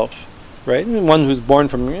yourself, right? One who's born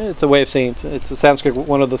from, it's a way of saying, it's a Sanskrit,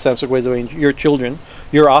 one of the Sanskrit ways of saying your children,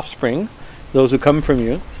 your offspring, those who come from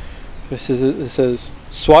you. It says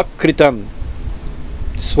swakritam.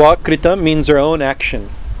 Swakritam means their own action.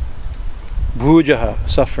 Bhujaha,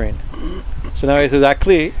 suffering. So now he says,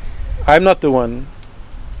 actually, I'm not the one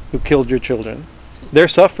who killed your children. Their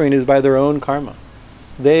suffering is by their own karma.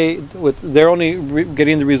 They're only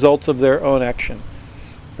getting the results of their own action,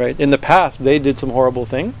 right? In the past, they did some horrible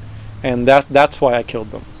thing, and that's why I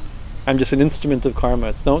killed them. I'm just an instrument of karma.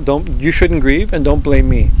 It's don't you shouldn't grieve and don't blame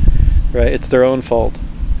me, right? It's their own fault.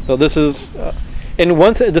 So this is, and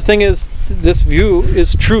the thing is, this view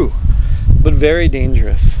is true, but very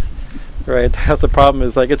dangerous, right? That's the problem.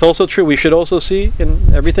 Is like it's also true. We should also see,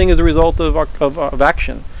 and everything is a result of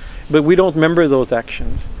action, but we don't remember those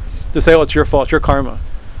actions. To say, oh, it's your fault, it's your karma.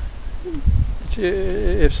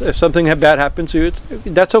 If something bad happens to you,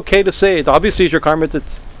 that's okay to say. It obviously is your karma.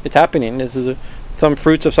 It's happening. This is some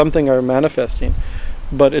fruits of something are manifesting,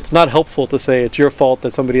 but it's not helpful to say it's your fault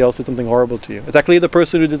that somebody else did something horrible to you. It's actually the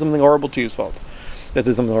person who did something horrible to you's fault that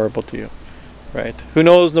did something horrible to you, right? Who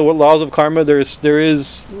knows the laws of karma? There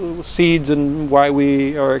is seeds in why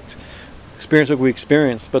we are experience what we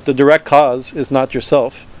experience, but the direct cause is not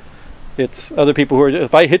yourself. It's other people who are.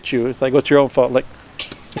 If I hit you, it's like, what's your own fault? Like,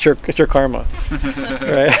 it's your karma,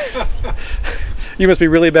 right? You must be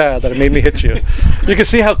really bad that it made me hit you. You can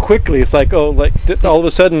see how quickly it's like, all of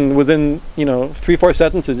a sudden within 3-4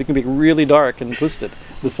 sentences it can be really dark and twisted.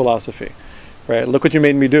 This philosophy, right? Look what you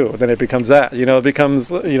made me do. Then it becomes that. It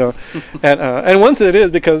becomes and once it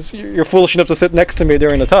is because you're foolish enough to sit next to me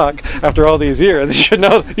during the talk after all these years,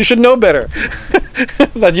 you should know better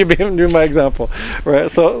that you've been doing my example,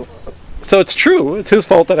 right? So it's true. It's his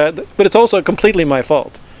fault but it's also completely my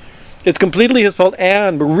fault. It's completely his fault,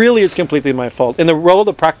 but really it's completely my fault. In the role of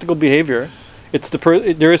the practical behavior, it's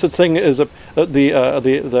there is such thing as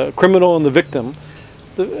the criminal and the victim.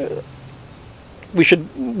 We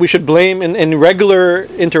should blame in regular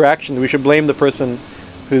interaction. We should blame the person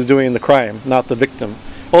who's doing the crime, not the victim.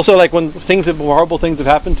 Also, like when horrible things have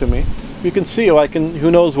happened to me, you can see,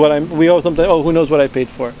 who knows what we always sometimes, who knows what I paid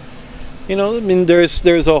for.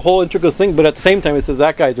 There's a whole intricate thing, but at the same time, it says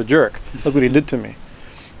that guy's a jerk. Look what he did to me,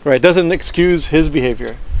 right? It doesn't excuse his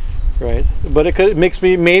behavior, right? But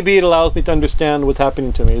maybe it allows me to understand what's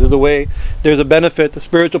happening to me. There's a benefit. The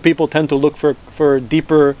spiritual people tend to look for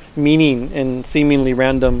deeper meaning in seemingly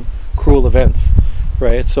random, cruel events,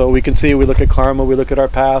 right? So we look at karma, we look at our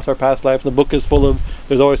past life. The book is full of,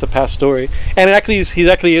 there's always a past story. And he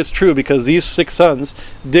actually is true, because these 6 sons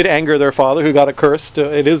did anger their father, who got a curse.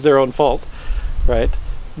 It is their own fault, right?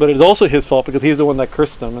 But it's also his fault because he's the one that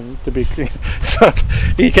cursed them. And this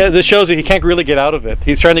shows you he can't really get out of it.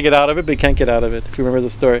 He's trying to get out of it, but he can't get out of it, if you remember the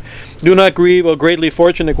story. Do not grieve, O greatly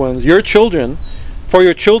fortunate ones, your children, for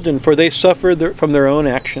they suffer from their own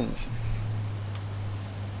actions.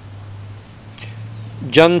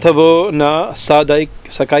 Jantavo na sadai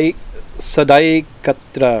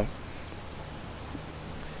katra.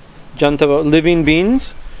 Jantavo, living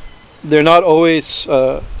beings, they're not always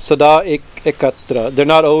sada ekatra. They're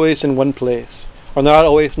not always in one place, or they're not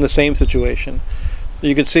always in the same situation.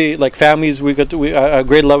 You can see, like families, we a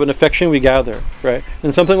great love and affection, we gather, right?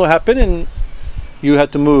 And something will happen, and you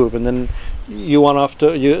had to move, and then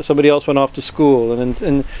somebody else went off to school,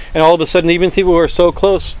 and all of a sudden, even people who are so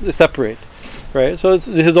close, they separate. Right, so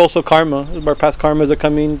this is also karma. Our past karmas are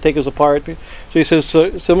coming, take us apart. So he says,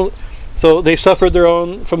 so they suffered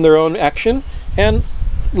from their own action, and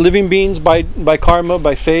living beings by karma,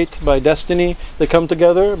 by fate, by destiny, they come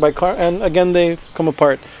together and again they come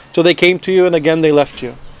apart. So they came to you, and again they left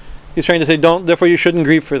you. He's trying to say, therefore you shouldn't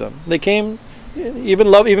grieve for them. They came,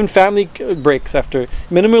 even family breaks after.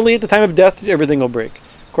 Minimally, at the time of death, everything will break.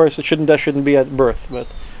 Of course, death shouldn't be at birth, but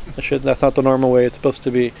that's not the normal way it's supposed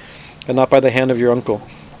to be. And not by the hand of your uncle.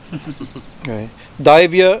 Right.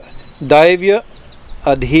 Daivya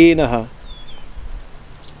adhinaha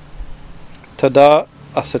tada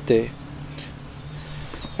asate.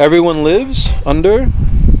 Everyone lives under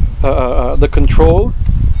the control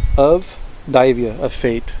of daivya, of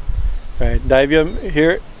fate. Right. Daivyam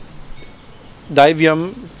here.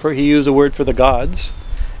 Daivyam, he used a word for the gods,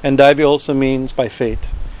 and daivya also means by fate.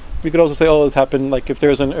 We could also say, it's happened. Like if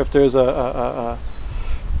there's so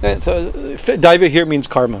daivya here means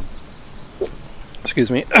karma. Excuse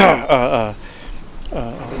me.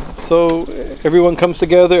 So everyone comes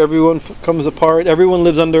together. Everyone comes apart. Everyone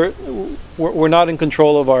lives under. We're not in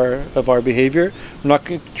control of our behavior. We're not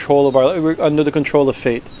in control we're under the control of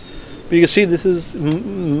fate. But you can see this is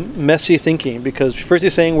messy thinking, because first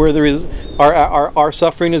he's saying our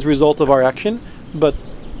suffering is a result of our action, but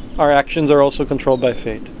our actions are also controlled by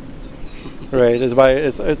fate. Right, these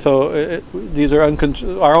are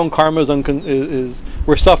our own karma is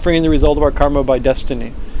we're suffering the result of our karma by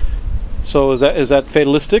destiny. So is that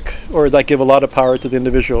fatalistic, or does that give a lot of power to the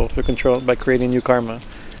individual to control by creating new karma?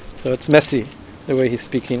 So it's messy the way he's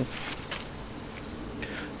speaking.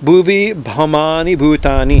 Bhuvi Bhamani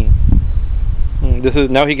Bhutani. This is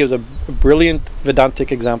now he gives a brilliant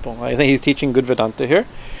Vedantic example. I think he's teaching good Vedanta here.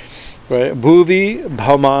 Right? Bhuvi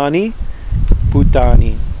Bhamani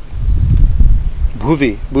Bhutani.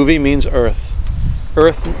 Bhuvi means earth.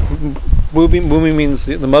 Bhuvi means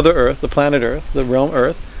the Mother Earth, the planet Earth, the realm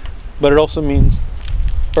Earth, but it also means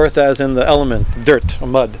earth as in the element, dirt, or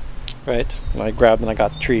mud, right? And I grabbed and I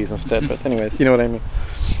got trees instead, but anyways, you know what I mean.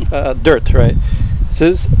 Dirt, right?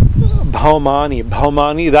 This is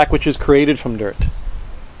Bhaumani, that which is created from dirt.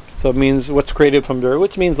 So it means what's created from dirt,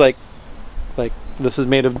 which means like this is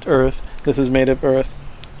made of earth, this is made of earth.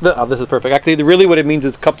 This is perfect. Actually, really what it means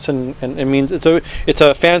is cups, and it means it's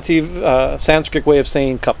a fancy Sanskrit way of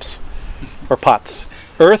saying cups or pots.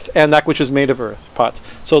 Earth and that which is made of earth, pots.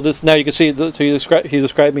 So this now you can see. So he's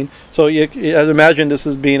describing. So you imagine this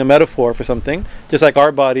as being a metaphor for something, just like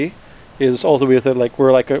our body is also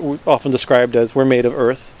we're often described as we're made of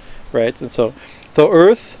earth, right? And so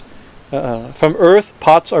earth, from earth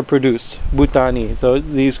pots are produced. Bhutani. So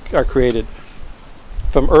these are created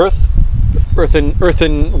from earth.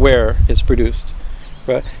 Earthenware is produced.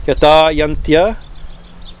 Right? Yata yantya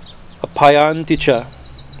apayanticha.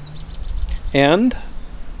 And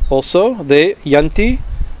also they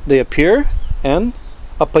appear, and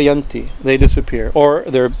apayanti, they disappear. Or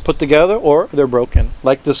they're put together or they're broken.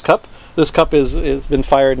 Like this cup. This cup is been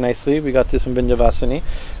fired nicely. We got this from Vinjavasini.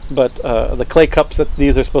 But the clay cups that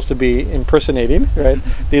these are supposed to be impersonating, right?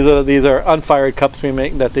 These are unfired cups we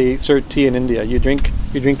make that they serve tea in India. You drink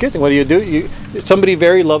it, and what do? Somebody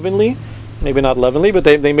very lovingly, maybe not lovingly, but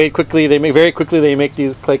they make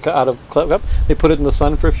these clay out of clay cup. They put it in the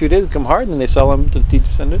sun for a few days, become hard, and then they sell them to the tea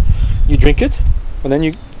descendant. You drink it, and then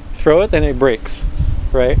you throw it, and it breaks,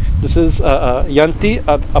 right? This is yanti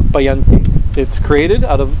apayanti. It's created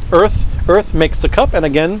out of earth. Earth makes the cup, and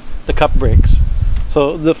again the cup breaks.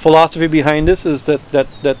 So the philosophy behind this is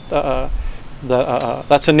that's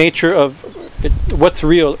the nature of it. What's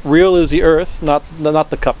real? Real is the earth, not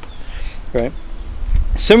the cup, right?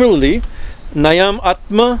 Similarly, Nayam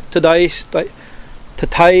Atma Tatai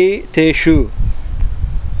Teshu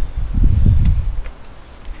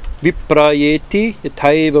Viprayeti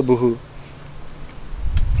Yataiva Buhu.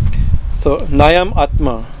 So Nayam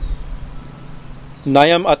Atma.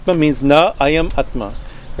 Nayam Atma means Na Ayam Atma.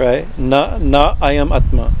 Right? Na Ayam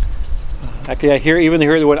Atma. Actually, I even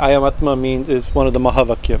hear the word Ayam Atma means is one of the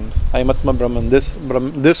Mahavakyams. Ayam Atma Brahman.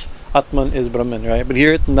 This Atman is Brahman, right? But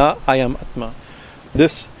here it's Na Ayam Atma.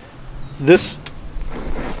 This,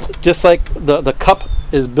 just like the cup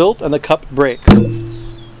is built and the cup breaks,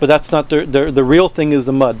 but that's not the real thing. Is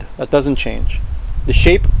the mud that doesn't change. The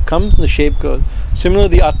shape comes and the shape goes.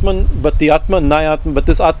 Similarly, the Atman, but the Atman, Nayatman, but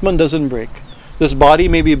this Atman doesn't break. This body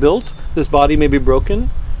may be built, this body may be broken,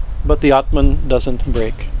 but the Atman doesn't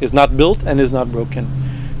break. Is not built and is not broken.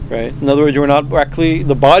 Right? In other words, we're not actually,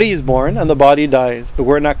 the body is born and the body dies. But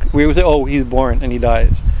we would say, oh, he's born and he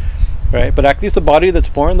dies. Right? But actually it's the body that's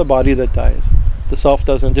born, the body that dies. The self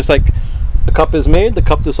doesn't. Just like the cup is made, the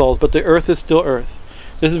cup dissolves, but the earth is still earth.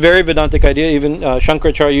 This is a very Vedantic idea. Even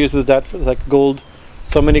Shankaracharya uses that for like gold.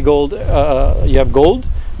 So many gold, you have gold,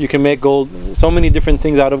 you can make gold, so many different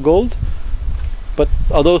things out of gold. But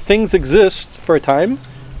although things exist for a time,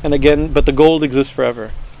 and again, but the gold exists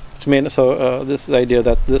forever. It's made so this idea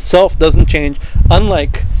that the self doesn't change,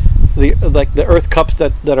 unlike the earth cups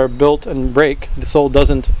that are built and break. The soul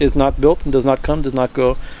is not built and does not come, does not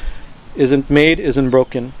go, isn't made, isn't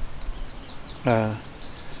broken.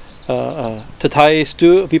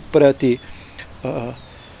 Tathayestu viparati.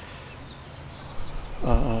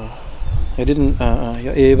 I didn't.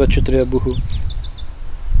 Eva chitraya buhu.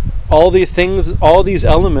 All these things, all these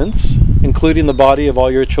elements, including the body of all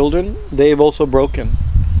your children, they've also broken,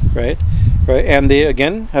 right? And they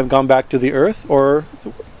again have gone back to the earth, or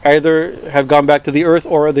either have gone back to the earth,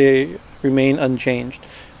 or they remain unchanged.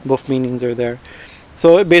 Both meanings are there.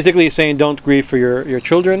 So it basically is saying, don't grieve for your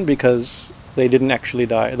children because they didn't actually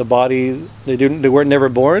die. The body, they were never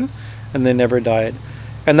born, and they never died.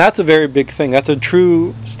 And that's a very big thing. That's a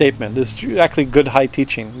true statement. This is actually good high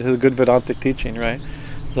teaching. This is a good Vedantic teaching, right?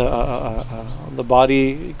 The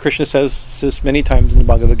body, Krishna says many times in the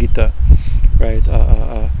Bhagavad Gita, right?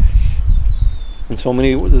 In so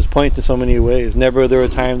many, this point in so many ways. Never there are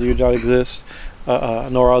times you do not exist,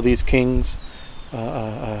 nor are these kings,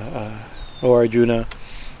 or Arjuna.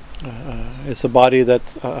 It's a body that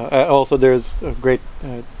also there's a great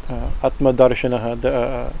Atma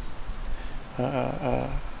Darshanaha.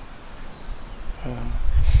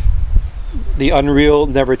 The unreal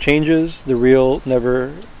never changes, the real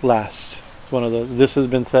never lasts. One of the this has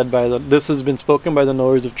been spoken by the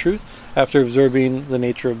knowers of truth after observing the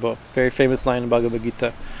nature of both. Very famous line in Bhagavad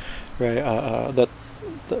Gita, right?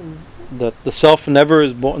 That the self never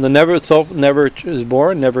is born. The self never is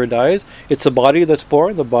born, never dies. It's the body that's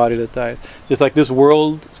born, the body that dies. It's like this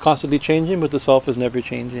world is constantly changing, but the self is never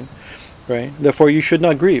changing, right? Therefore, you should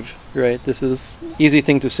not grieve, right? This is easy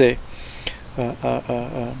thing to say.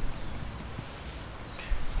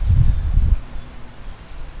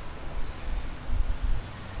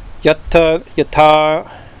 Yata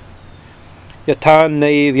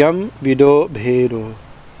naivyam vido bhedo.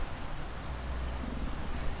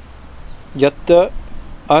 Yatta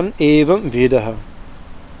unevam vedaha.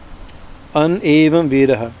 Unevam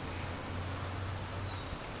vedaha.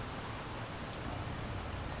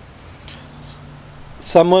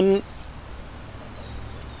 Someone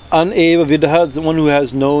uneva vidaha is the one who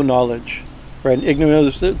has no knowledge. Right?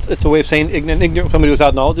 Ignorant. It's a way of saying ignorant. Somebody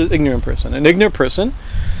without knowledge is an ignorant person. An ignorant person.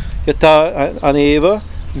 Yata aneva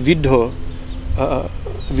vidho.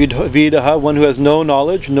 Vidaha, one who has no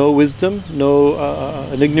knowledge, no wisdom,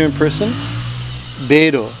 an ignorant person.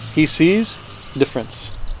 Bedo, he sees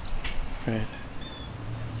difference. Right.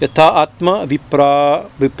 Yata atma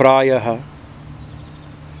viprayaha.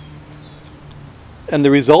 And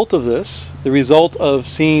the result of this, the result of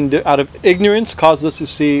seeing out of ignorance causes us to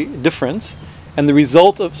see difference, and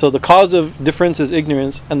the cause of difference is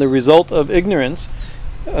ignorance, and the result of ignorance,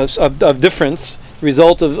 of difference,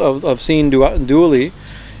 result of seeing dually,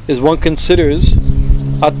 is one considers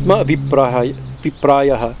atma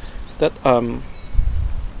viprayaha, that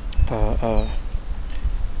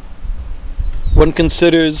one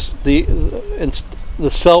considers the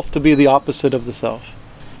self to be the opposite of the self.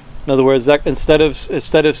 In other words, that instead of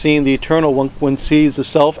seeing the eternal, one sees the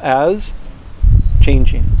self as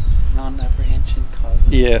changing. Non-apprehension causes.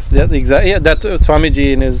 Yes, exactly. Yeah, that's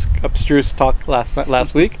Swamiji in his abstruse talk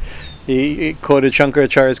last week. He quoted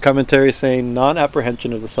Shankaracharya's commentary saying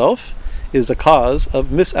non-apprehension of the self is the cause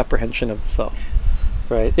of misapprehension of the self.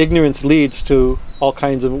 Right? Ignorance leads to all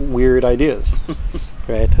kinds of weird ideas.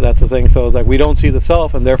 Right? That's the thing. So it's like we don't see the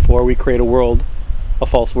self, and therefore we create a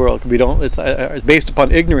false world. We don't. It's based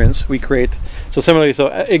upon ignorance. We create. So similarly,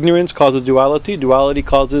 ignorance causes duality. Duality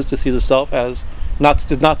causes to see the self as not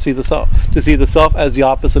see the self, to see the self as the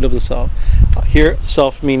opposite of the self. Here,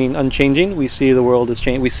 self meaning unchanging. We see the world as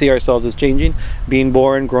changing. We see ourselves as changing, being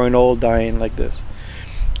born, growing old, dying, like this.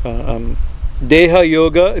 Deha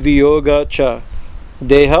yoga viyoga cha.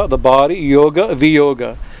 Deha, the body. Yoga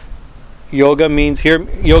viyoga. Yoga means connection,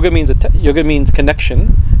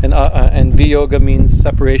 and viyoga means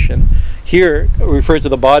separation. Here, referred to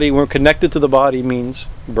the body. When we're connected to the body means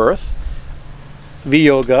birth.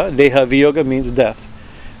 Viyoga, deha viyoga means death,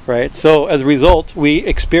 right? So as a result, we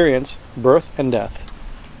experience birth and death,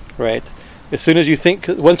 right? As soon as you think,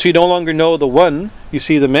 once you no longer know the one, you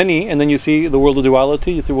see the many, and then you see the world of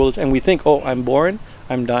duality. You see the world, and we think, oh, I'm born,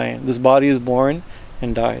 I'm dying. This body is born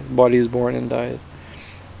and dies. Body is born and dies.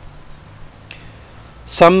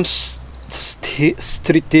 Sam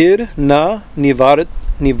stritir na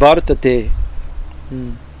nivartate.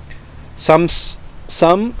 Sam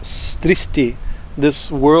stristi.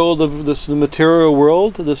 This world of this material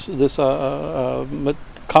world, this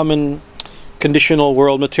common conditional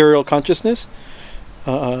world, material consciousness,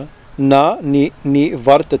 na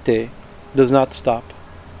vartate, does not stop.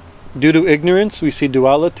 Due to ignorance, we see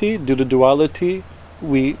duality. Due to duality,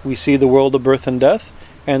 we see the world of birth and death.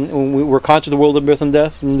 And when we're conscious of the world of birth and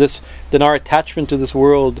death, then our attachment to this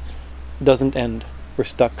world doesn't end. We're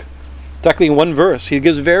stuck. Exactly in one verse, he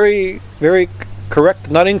gives very, very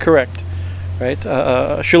correct, not incorrect. Right?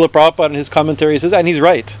 Srila Prabhupada in his commentary says, and he's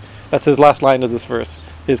right. That's his last line of this verse,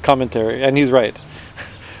 his commentary, and he's right.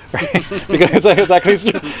 Right? Because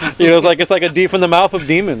it's like a deep from the mouth of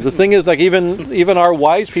demons. The thing is, like even our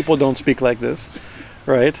wise people don't speak like this,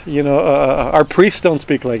 right? Our priests don't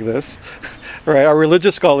speak like this. Right, our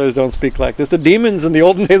religious scholars don't speak like this. The demons in the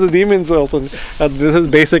olden days, the demons also this is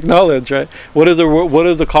basic knowledge, right? What is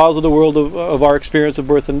the cause of the world of our experience of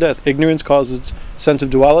birth and death? Ignorance causes sense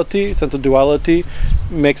of duality. Sense of duality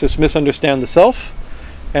makes us misunderstand the self,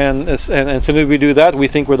 and as soon as we do that, we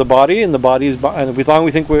think we're the body, and the body is. And as long as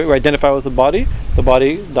we think we identify with the body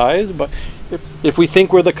dies. But if we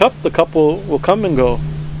think we're the cup will come and go.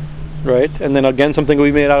 Right, and then again something will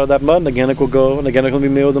be made out of that mud, and again it will go, and again it will be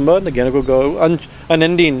made with the mud, and again it will go,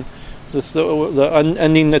 unending, the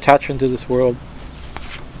unending attachment to this world.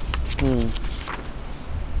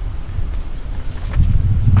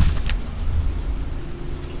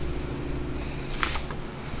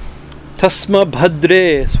 Tasma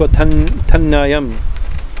bhadre swatannayam.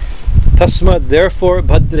 Tasma, therefore,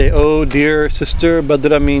 Bhadre, oh dear sister.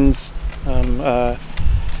 Bhadra means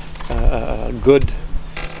good.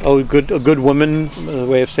 Oh, good, a good woman. A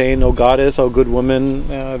way of saying, oh goddess, oh good woman.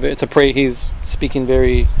 It's a prayer. He's speaking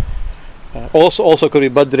very. Also could be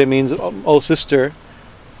Bhadre means, oh sister,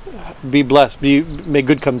 be blessed. May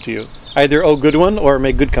good come to you. Either oh good one or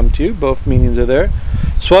may good come to you. Both meanings are there.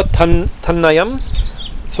 Swatanayam,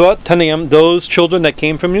 those children that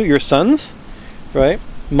came from you, your sons, right?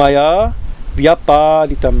 Maya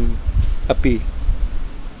vyapaditam api.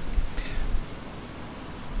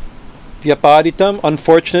 Vyapaditam,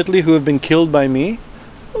 unfortunately, who have been killed by me.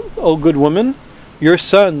 O good woman, your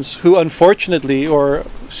sons who unfortunately or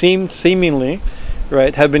seemingly,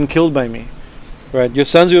 right, have been killed by me. Right, your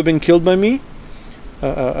sons who have been killed by me.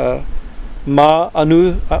 Ma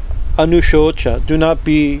anushocha, do not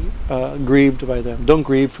be grieved by them. Don't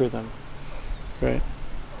grieve for them. Right.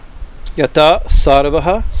 Yata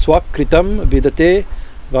sarvaha swakritam vidate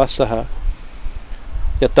vasaha.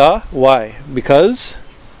 Yata, why? Because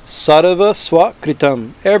sarva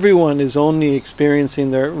swakritam, everyone is only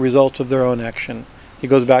experiencing the results of their own action. He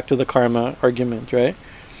goes back to the karma argument, right?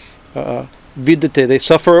 Vidate, they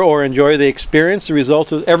suffer or enjoy, they experience the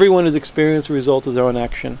result of, everyone has experienced the result of their own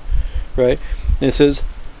action, right? And it says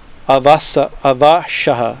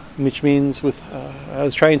avashaha, which means I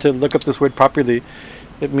was trying to look up this word properly.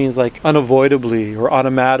 It means like unavoidably or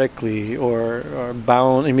automatically or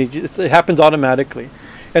bound. I mean, it happens automatically,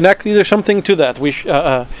 and actually there's something to that. We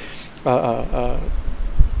have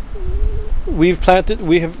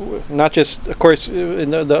not just, of course,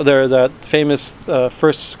 in that famous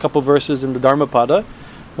first couple verses in the Dharmapada,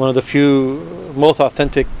 one of the few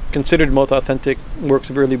considered most authentic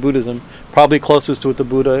works of early Buddhism, probably closest to what the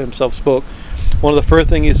Buddha himself spoke. One of the first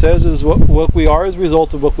things he says is what we are is a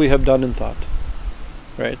result of what we have done in thought.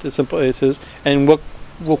 Right? It's simple. It says, and what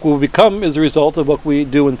will become is a result of what we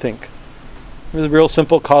do and think. It's a real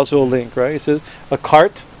simple causal link, right? It says a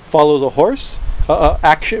cart follows a horse.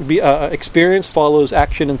 Experience follows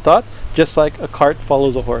action and thought, just like a cart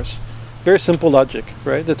follows a horse. Very simple logic,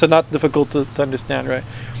 right? It's not difficult to understand, right?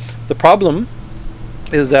 The problem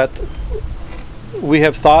is that we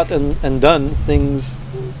have thought and done things.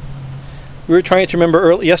 We were trying to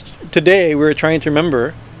remember today. We were trying to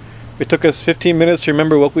remember. It took us 15 minutes to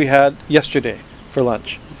remember what we had yesterday for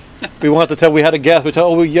lunch. We wanted to tell. We had a guess. We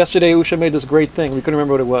told, yesterday Usha made this great thing. We couldn't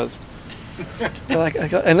remember what it was.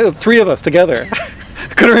 And three of us together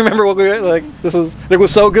couldn't remember what we it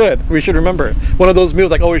was so good, we should remember it. One of those meals,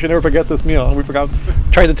 we should never forget this meal, and we forgot,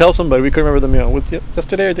 tried to tell somebody, we couldn't remember the meal.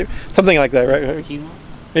 Yesterday or something like that, right? Quinoa?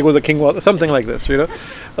 It was a quinoa, something like this, I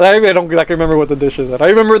don't remember what the dish is. I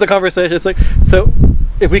remember the conversation. It's so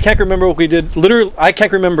if we can't remember what we did I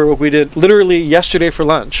can't remember what we did literally yesterday for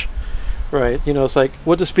lunch, right? It's like,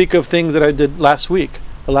 what to speak of things that I did last week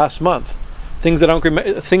or last month. Things that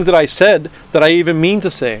I said that I even mean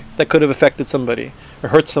to say that could have affected somebody or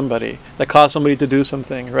hurt somebody, that caused somebody to do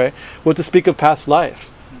something, right? What to speak of past life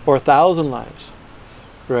or 1,000 lives,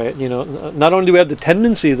 right? Not only do we have the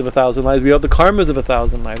tendencies of 1,000 lives, we have the karmas of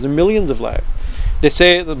 1,000 lives and millions of lives. They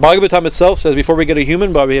say, the Bhagavatam itself says, before we get a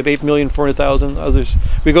human body, we have 8,400,000 others.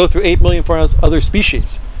 We go through 8,400,000 other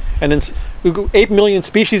species. And then we go 8 million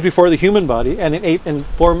species before the human body, and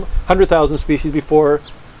 400,000 species before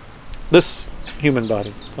this human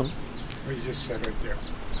body. What you just said right there.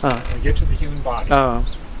 When we get to the human body,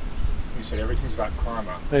 you said everything's about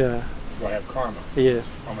karma. Yeah. Do I have karma? Yes.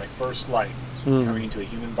 On my first life, coming into a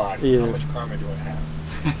human body, how much karma do I have?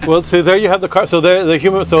 Well, so there you have the karma. So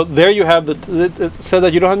there you have it said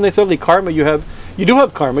that you don't have necessarily karma. You do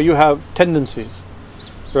have karma. You have tendencies,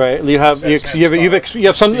 right? You have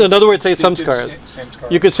some. In other words, say some scars.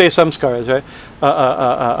 You could say some scars, right?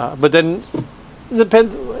 But then. It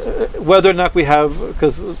depends whether or not we have,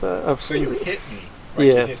 because so you hit me,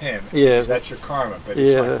 you hit him. Yeah, that's your karma. But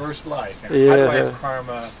it's my first life, and how do I have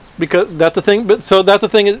karma? Because that's the thing. But so that's the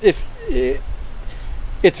thing is,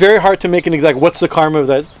 it's very hard to make an exact. What's the karma of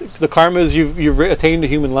that? The karma is you've attained a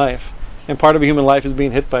human life, and part of a human life is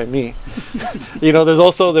being hit by me.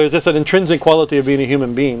 There's just an intrinsic quality of being a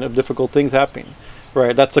human being, of difficult things happening,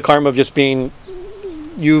 right? That's the karma of just being.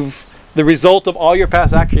 The result of all your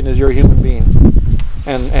past action is you're a human being.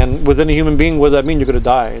 And within a human being, what does that mean? You're going to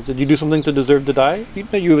die. Did you do something to deserve to die?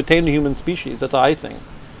 You attained a human species. That's the I thing,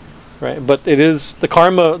 right? But it is the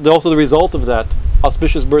karma, also the result of that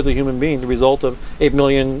auspicious birth of a human being, the result of 8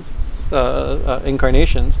 million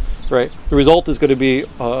incarnations, right? The result is going to be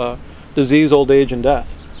disease, old age, and death.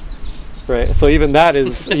 right? So even that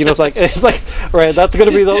is, it's like right. That's going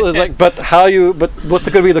to be but what's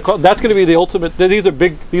going to be that's going to be the ultimate. These are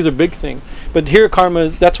big things. But here karma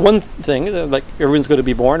that's one thing. Like everyone's going to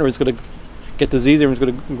be born, everyone's going to get disease, everyone's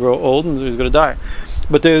going to grow old, and everyone's going to die.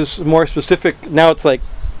 But there's more specific. Now it's like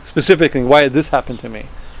specifically, why did this happen to me?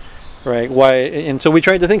 Right? Why? And so we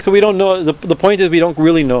try to think. So we don't know. The point is we don't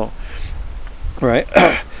really know. Right?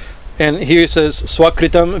 And here it says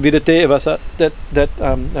swakritam vidate vasa,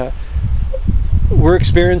 that we're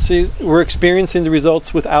experiencing the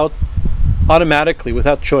results automatically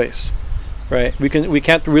without choice, right? We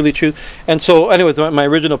can't really choose. And so, anyways, my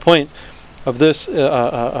original point of this,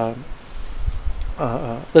 let's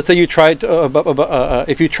say you tried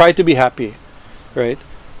if you try to be happy, right?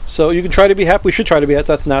 So you can try to be happy. We should try to be happy.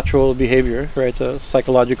 That's natural behavior, right? It's a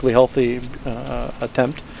psychologically healthy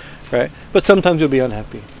attempt, right? But sometimes you'll be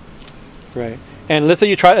unhappy, right? And let's say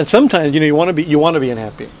you try, and sometimes you want to be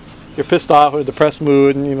unhappy. You're pissed off or depressed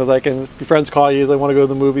mood, and and your friends call you, they want to go to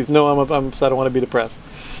the movies. No, I'm upset. I don't want to be depressed,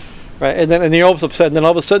 right? And then you're always upset, and then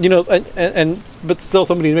all of a sudden, but still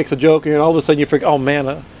somebody makes a joke, and all of a sudden you forget. Oh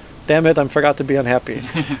man, damn it, I forgot to be unhappy,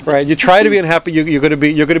 right? You try to be unhappy, you're going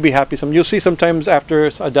to be happy. You'll see sometimes after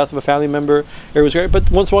a death of a family member, it was great. But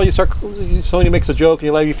once in a while, somebody makes a joke,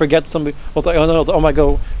 and you forget somebody. Oh no, oh my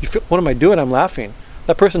God, what am I doing? I'm laughing.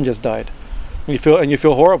 That person just died, and you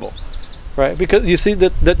feel horrible. Right, because you see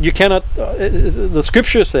that you cannot. The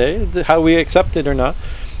scriptures say that how we accept it or not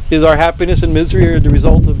is our happiness and misery are the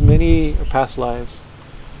result of many past lives.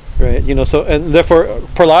 Right, so and therefore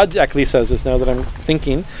Prahlad actually says this. Now that I'm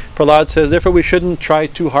thinking, Prahlad says therefore we shouldn't try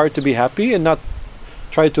too hard to be happy and not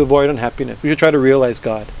try to avoid unhappiness. We should try to realize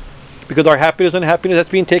God, because our happiness and unhappiness that's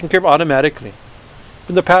being taken care of automatically.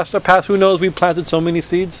 In the past, who knows? We planted so many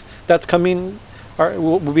seeds. That's coming.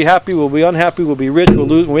 We'll be happy, we'll be unhappy, we'll be rich,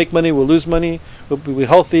 we'll make money, we'll lose money, we'll be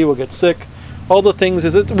healthy, we'll get sick. All the things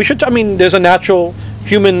there's a natural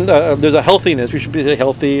human, there's a healthiness. We should be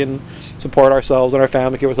healthy and support ourselves and our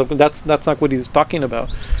family. That's not what he's talking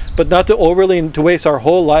about. But not to waste our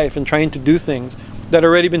whole life in trying to do things that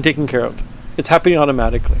already been taken care of. It's happening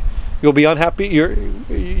automatically. You'll be unhappy,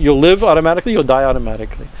 you'll live automatically, you'll die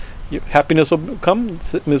automatically. Happiness will come,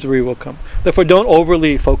 misery will come. Therefore, don't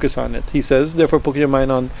overly focus on it. He says, therefore, put your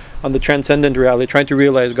mind on the transcendent reality, trying to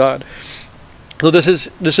realize God. So this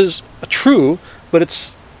is true, but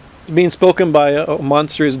it's being spoken by a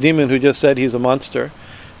monstrous demon who just said he's a monster,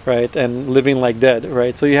 right, and living like dead,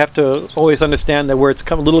 right. So you have to always understand that where it's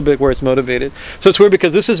come a little bit where it's motivated. So it's weird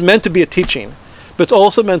because this is meant to be a teaching, but it's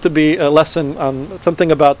also meant to be a lesson on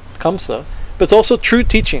something about Kamsa, but it's also true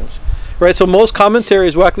teachings. Right, so most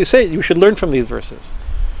commentaries will actually say you should learn from these verses.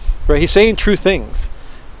 Right, he's saying true things,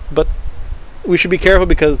 but we should be careful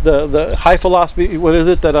because the high philosophy. What is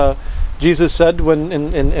it that Jesus said when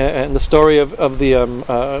in the story of the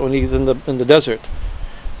when he's in the desert,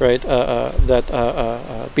 right?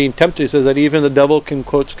 That being tempted, he says that even the devil can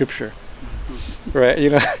quote scripture. Right,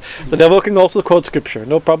 the devil can also quote scripture,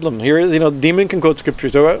 no problem. Here, demon can quote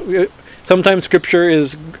scripture. So. Sometimes scripture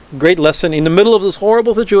is a great lesson. In the middle of this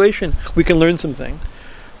horrible situation, we can learn something.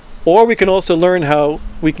 Or we can also learn how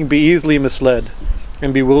we can be easily misled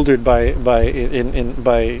and bewildered by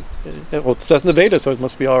it says in the Vedas, so it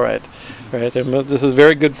must be all right. Right? This is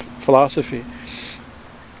very good philosophy.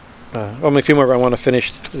 Only a few more, I want to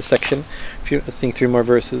finish this section. I think 3 more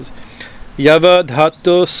verses. Yava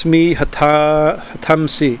dhato smi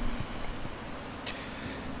hatamsi.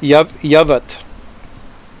 Yavat.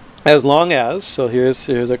 As long as, so here's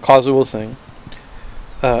a causal thing.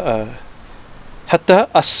 Hatta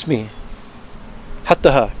asmi.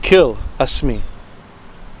 Hattaha, kill asmi.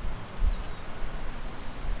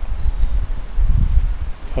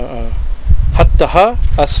 Hattaha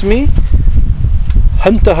asmi.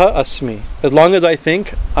 Hantaha asmi. As long as I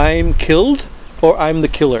think I'm killed or I'm the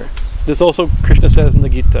killer. This also Krishna says in the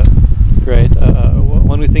Gita, right?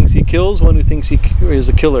 One who thinks he kills, one who thinks he is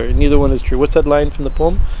a killer. Neither one is true. What's that line from the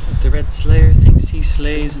poem? The red slayer thinks he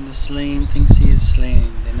slays, and the slain thinks he is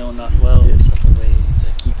slain. They know not well the subtle ways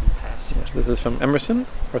that keep him passing. Yeah, this is from Emerson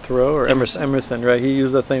or Thoreau or Emerson, right? He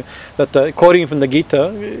used that same quoting from the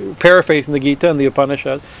Gita, paraphrasing the Gita and the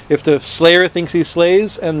Upanishad. If the slayer thinks he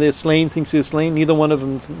slays and the slain thinks he is slain, neither one of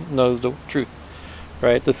them knows the truth,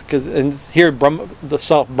 right? And here the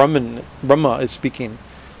self Brahma is speaking,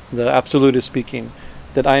 the Absolute is speaking.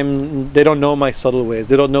 They don't know my subtle ways.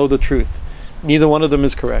 They don't know the truth. Neither one of them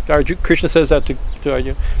is correct. Krishna says that to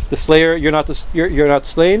Arjuna. The slayer, you're not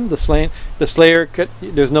slain. The slayer,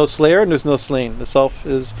 there's no slayer and there's no slain. The self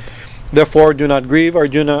is, therefore, do not grieve.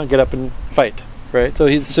 Arjuna, get up and fight. Right. So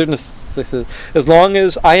he's certain. As long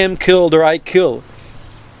as I am killed or I kill,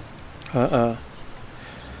 Tya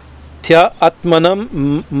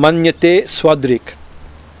atmanam manyate swadrik.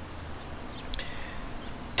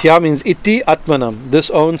 Tya means iti atmanam, this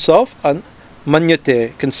own self, and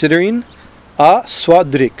manyate, considering,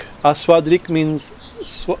 aswadrik. Aswadrik means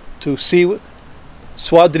to see.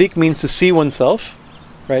 Swadrik means to see oneself,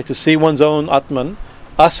 right? To see one's own atman.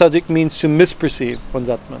 Asadrik means to misperceive one's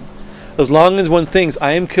atman. As long as one thinks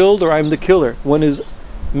I am killed or I am the killer, one is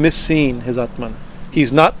misseeing his atman.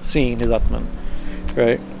 He's not seeing his atman,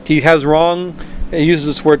 right? He has wrong. He uses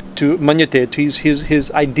this word to manyate. His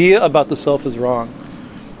idea about the self is wrong.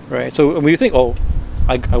 Right, so when you think, oh,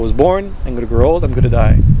 I was born, I'm going to grow old, I'm going to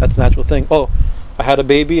die. That's a natural thing. Oh, I had a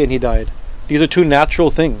baby and he died. These are two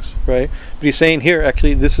natural things, right? But he's saying here,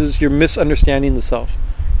 actually, this is you're misunderstanding the self.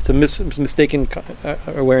 It's a mistaken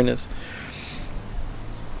awareness.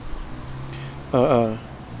 Tavat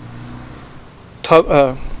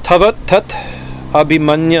tat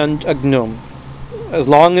abhimanya agnom. As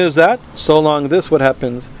long as that, so long this, what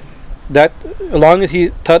happens? That, as long as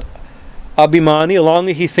he tat abhimani, along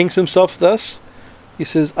he thinks himself thus, he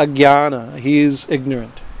says agyana, he is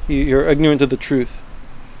ignorant. You're ignorant of the truth.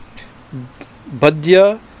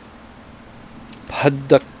 Badhya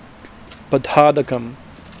badhadakam.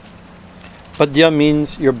 Badhya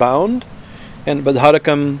means you're bound, and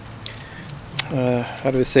badhadakam,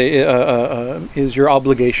 how do we say, is your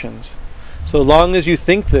obligations. So long as you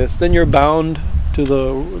think this, then you're bound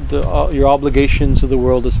to your obligations to the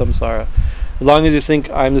world of samsara. As long as you think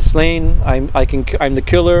I'm the slain, I'm the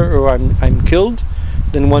killer, or I'm killed,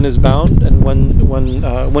 then one is bound, and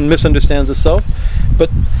one misunderstands the self. But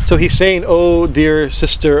so he's saying, oh dear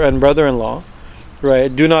sister and brother-in-law,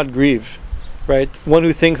 right? Do not grieve, right? One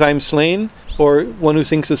who thinks I'm slain, or one who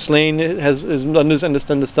thinks is slain doesn't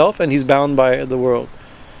understand the self, and he's bound by the world.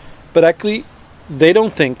 But actually, they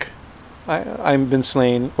don't think I've been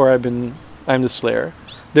slain or I'm the slayer.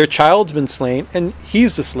 Their child's been slain, and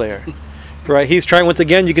he's the slayer. Right, he's trying, once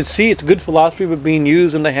again, you can see it's good philosophy, but being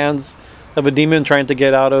used in the hands of a demon trying to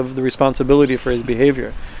get out of the responsibility for his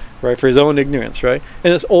behavior, right, for his own ignorance, right?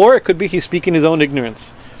 Or it could be he's speaking his own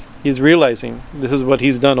ignorance. He's realizing this is what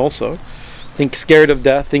he's done also. Scared of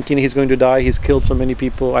death, thinking he's going to die, he's killed so many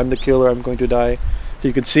people, I'm the killer, I'm going to die. So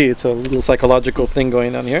you can see it's a little psychological thing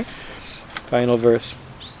going on here. Final verse.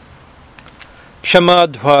 Kshama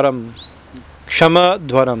dvaram.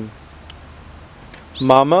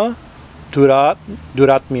 Mama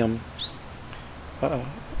duratmyam.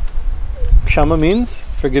 Kshama means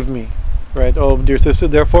forgive me, right? Oh, dear sister,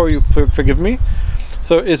 therefore you forgive me.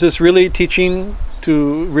 So is this really teaching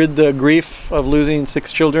to rid the grief of losing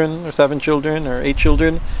 6 children or 7 children or 8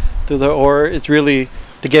 children, or it's really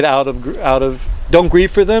to get out of don't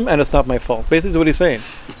grieve for them and it's not my fault. Basically, is what he's saying,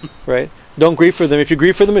 right? Don't grieve for them. If you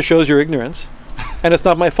grieve for them, it shows your ignorance, and it's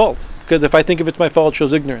not my fault, because if I think if it's my fault, it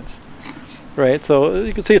shows ignorance. Right, so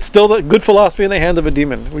you can see it's still the good philosophy in the hand of a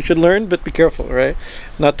demon. We should learn, but be careful, right?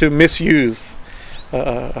 Not to misuse.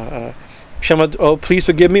 Kshama, oh, please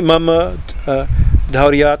forgive me, Mama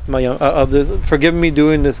Dhauriyat Mayam, of this. Forgive me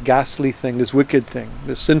doing this ghastly thing, this wicked thing,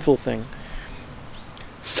 this sinful thing.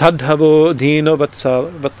 Sadhavo Dino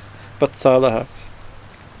Vatsalaha.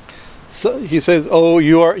 So he says, oh,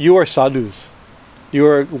 you are sadhus. You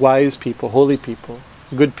are wise people, holy people,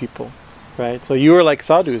 good people. Right, so you are like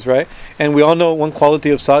sadhus, right? And we all know one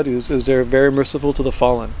quality of sadhus is they're very merciful to the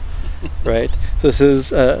fallen, right? So this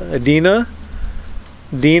is Dina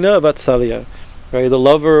Vatsalya, right? The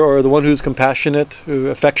lover, or the one who's compassionate,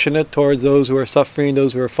 affectionate towards those who are suffering,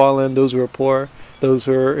 those who are fallen, those who are poor, those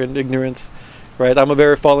who are in ignorance, right? I'm a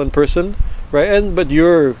very fallen person, right? But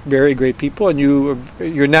you're very great people, and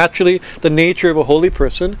you're naturally, the nature of a holy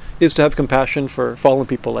person is to have compassion for fallen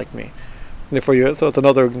people like me. Therefore, so it's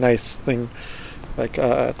another nice thing, like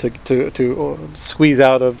to squeeze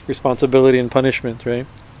out of responsibility and punishment, right?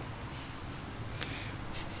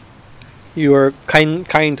 You are kind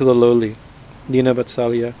to the lowly, Dina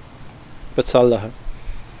Vatsalya, Vatsallaha.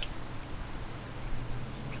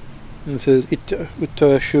 And it says Utta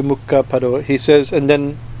Shumukha Pado. He says, and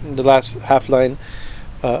then the last half line,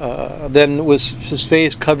 then was his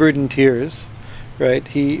face covered in tears, right?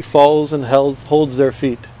 He falls and holds their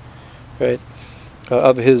feet. Right,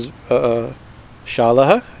 of his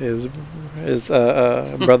Shalaha, his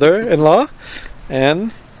brother-in-law,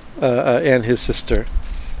 and his sister,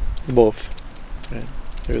 both. Right.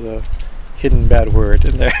 There's a hidden bad word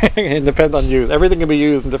in there. It depends on use. Everything can be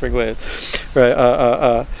used in different ways.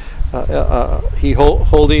 Right. He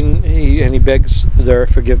he begs there,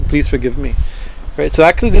 please forgive me. Right. So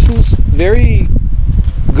actually, this is very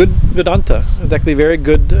good Vedanta. It's actually very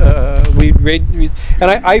good.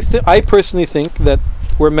 I personally think that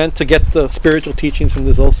we're meant to get the spiritual teachings from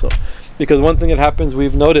this also. Because one thing that happens,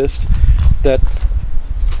 we've noticed that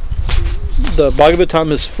the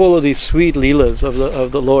Bhagavatam is full of these sweet leelas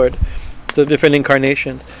of the Lord, the different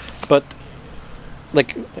incarnations. But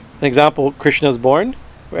like an example, Krishna is born.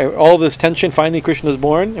 Right? All this tension, finally Krishna is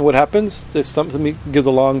born, and what happens? Somebody gives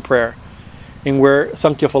a long prayer, in where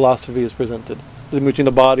Sankhya philosophy is presented, between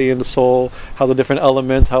the body and the soul, how the different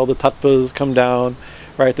elements, how the tattvas come down,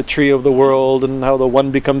 right? The tree of the world, and how the one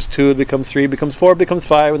becomes two, it becomes three, becomes four, becomes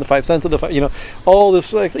five, and the five senses of the five. All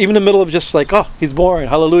this, like, even in the middle of just like, oh, he's born,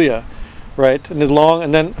 hallelujah, right? And it's long,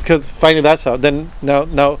 and then because finally that's how. Then now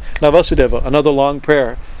Vasudeva, another long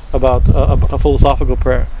prayer about a philosophical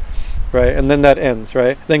prayer, right? And then that ends,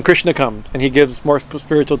 right? Then Krishna comes and he gives more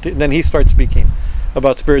spiritual. Then he starts speaking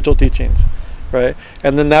about spiritual teachings, right?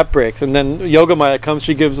 And then that breaks, and then Yogamaya comes.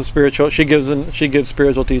 She gives spiritual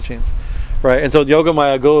teachings, right? And so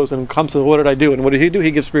Yogamaya goes and comes to, what did I do? And what did he do?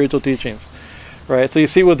 He gives spiritual teachings, right? So you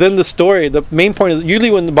see within the story, the main point is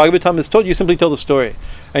usually when the Bhagavatam is told, you simply tell the story,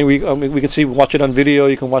 and we can watch it on video.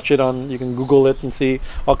 You can watch it you can Google it and see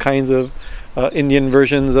all kinds of Indian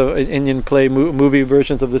versions of Indian movie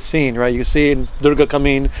versions of the scene, right? You see Durga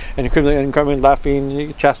coming and Krishna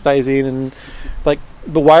laughing, chastising, and like.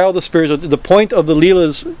 But why all the spiritual? The point of the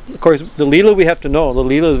Leelas, of course, the Leela we have to know. The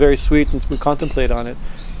Leela is very sweet, and we contemplate on it.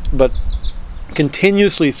 But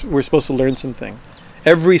continuously, we're supposed to learn something.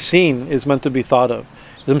 Every scene is meant to be thought of.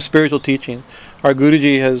 Some spiritual teaching. Our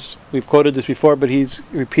Guruji we've quoted this before, but he's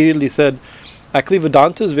repeatedly said, actually,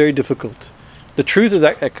 Vedanta is very difficult. The truth is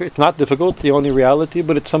that it's not difficult, it's the only reality,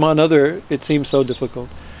 but it's somehow another, it seems so difficult.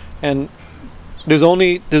 And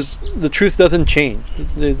the truth doesn't change.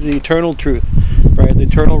 There's the eternal truth, right? The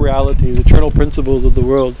eternal reality, the eternal principles of the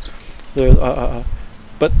world.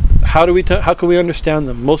 But how can we understand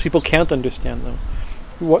them? Most people can't understand them.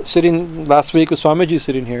 Sitting last week with Swamiji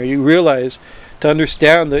sitting here, you realize to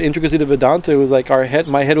understand the intricacy of Vedanta, it was like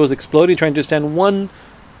my head was exploding trying to understand one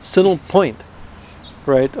single point,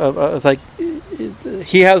 right? It's like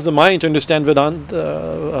he has the mind to understand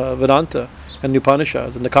Vedanta and the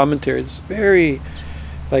Upanishads and the commentaries, very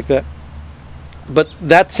like that. But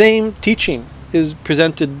that same teaching is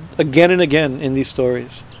presented again and again in these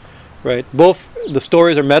stories, right? Both the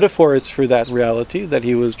stories are metaphors for that reality that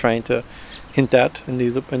he was trying to hint at in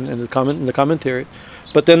the commentary,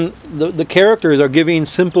 but then the characters are giving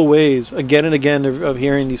simple ways again and again of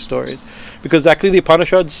hearing these stories, because actually the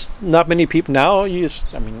Upanishads, not many people now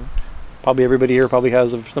probably everybody here probably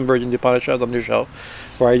has some version of the Upanishads on their shelf,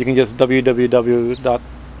 right? You can just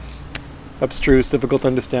abstruse, difficult to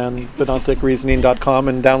understand, Vedanticreasoning.com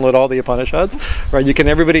and download all the Upanishads, right?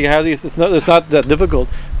 Everybody has these. It's not that difficult.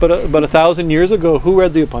 But 1,000 years ago, who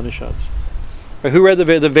read the Upanishads? Right? Who read the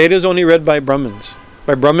Vedas? The Vedas only read by Brahmins,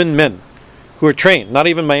 by Brahmin men, who are trained, not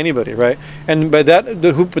even by anybody, right? And by that,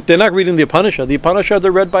 but they're not reading the Upanishads. The Upanishads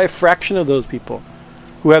are read by a fraction of those people,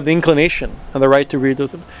 who have the inclination and the right to read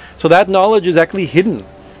those. So that knowledge is actually hidden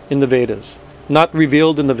in the Vedas, not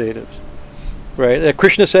revealed in the Vedas, right?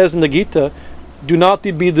 Krishna says in the Gita, do not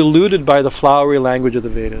be deluded by the flowery language of the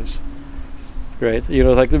Vedas, right?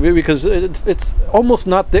 Because it's almost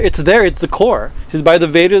not there. It's there. It's the core. He says, by the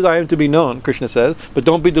Vedas I am to be known, Krishna says, but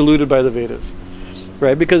don't be deluded by the Vedas,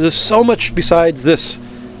 right? Because there's so much besides this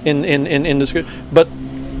in the script. But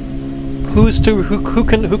who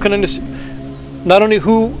can understand? Not only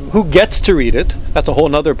who gets to read it, that's a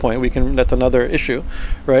whole other point. That's another issue,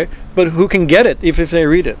 right? But who can get it if they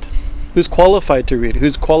read it? Who's qualified to read it?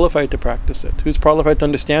 Who's qualified to practice it? Who's qualified to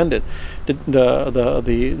understand it?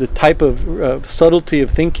 The type of subtlety of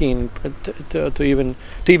thinking to even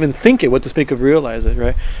think it, what to speak of realize it,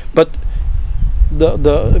 right? But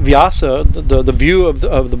the Vyasa, the view of the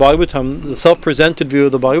Bhagavatam, the self-presented view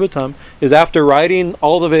of the Bhagavatam, is after writing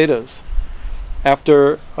all the Vedas,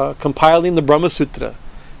 after compiling the Brahma Sutra,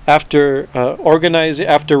 after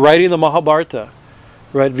writing the Mahabharata,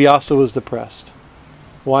 right? Vyasa was depressed.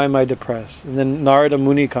 Why am I depressed? And then Narada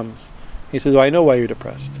Muni comes. He says, I know why you're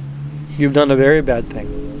depressed. You've done a very bad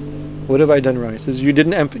thing. What have I done wrong? He says, you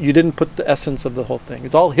didn't put the essence of the whole thing.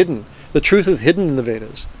 It's all hidden. The truth is hidden in the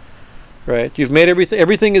Vedas, right? You've made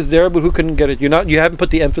everything is there, but who couldn't get it? You haven't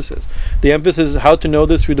put the emphasis. The emphasis is how to know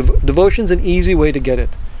this through devotion. Is an easy way to get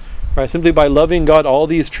it. Right, simply by loving God, all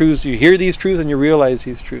these truths, you hear these truths and you realize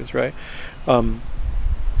these truths, right?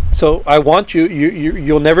 So I want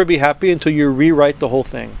you'll never be happy until you rewrite the whole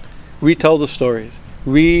thing, retell the stories,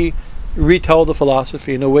 retell the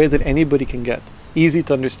philosophy in a way that anybody can get, easy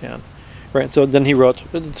to understand, right? So then he wrote,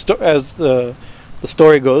 as the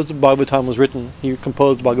story goes, Bhagavatam was written. He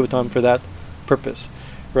composed Bhagavatam for that purpose,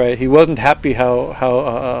 right? He wasn't happy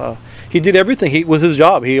how he did everything. He was his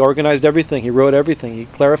job. He organized everything. He wrote everything. He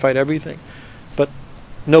clarified everything, but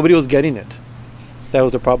nobody was getting it. That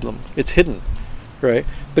was the problem. It's hidden, right?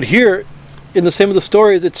 But here, in the same of the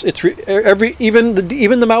stories, even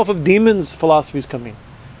the mouth of demons philosophy is coming.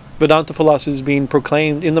 Vedanta philosophy is being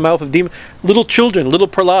proclaimed in the mouth of demons. Little children, little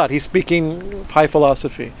Prahlad, he's speaking high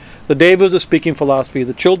philosophy. The Devas are speaking philosophy.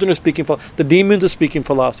 The children are speaking philosophy. The demons are speaking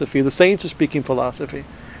philosophy. The saints are speaking philosophy,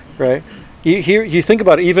 right? You think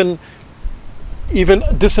about it. Even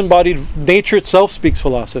disembodied nature itself speaks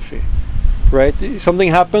philosophy, right? Something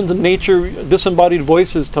happens, and nature, disembodied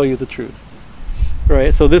voices tell you the truth.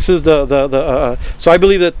 Right, so this is so I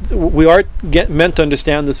believe that we are meant to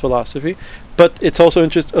understand this philosophy, but it's also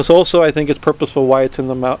It's also, I think, it's purposeful why it's in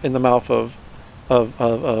the mouth of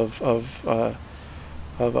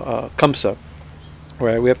Kamsa,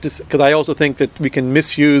 right? We have to, because I also think that we can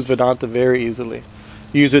misuse Vedanta very easily,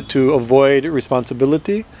 use it to avoid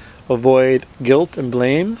responsibility, avoid guilt and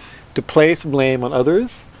blame, to place blame on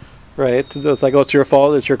others. Right, it's like, oh, it's your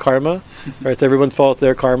fault, it's your karma. Right, it's everyone's fault, it's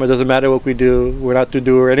their karma. It doesn't matter what we do. We're not the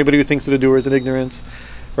doer. Anybody who thinks they're the doer is in ignorance.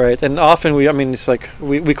 Right, and often it's like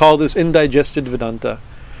we call this indigested Vedanta.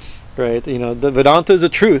 Right, the Vedanta is the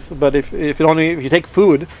truth, but if you take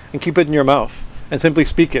food and keep it in your mouth and simply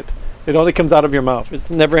speak it, it only comes out of your mouth. It's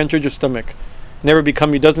never entered your stomach.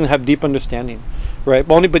 It doesn't have deep understanding. Right,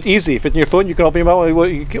 but easy. If it's in your food, you can open your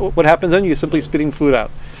mouth. What happens then? You're simply spitting food out.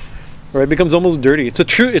 Right, it becomes almost dirty.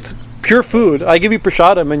 It's pure food. I give you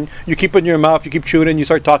prasadam and you keep it in your mouth, you keep chewing it and you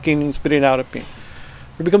start talking and spitting it out at me.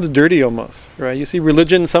 It becomes dirty almost, right? You see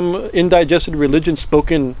religion, some indigested religion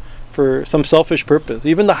spoken for some selfish purpose.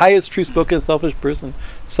 Even the highest true spoken selfish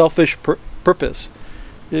purpose.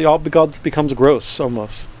 It all becomes gross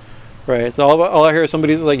almost, right? So all I hear is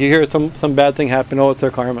somebody, like, you hear some bad thing happen, oh, it's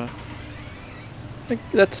their karma.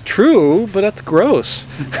 That's true, but that's gross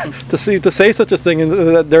to say such a thing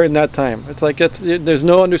during that time. It's like there's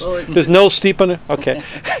no there's no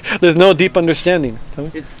deep understanding.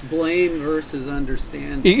 It's blame versus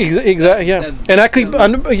understanding. Exactly. Yeah, and actually,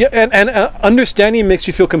 understanding makes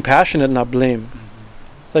you feel compassionate, not blame.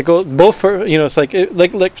 It's like both for It's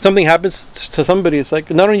like something happens to somebody. It's like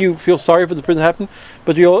not only you feel sorry for the person that happened,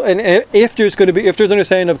 but if there's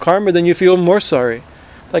understanding of karma, then you feel more sorry.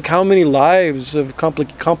 Like how many lives of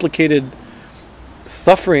complicated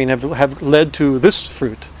suffering have led to this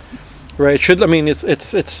fruit, right?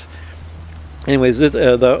 It's anyways,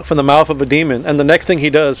 from the mouth of a demon, and the next thing he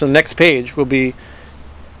does, the next page, will be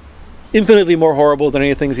infinitely more horrible than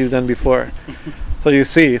anything he's done before. So you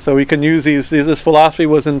see, we can use these. This philosophy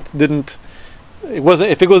wasn't.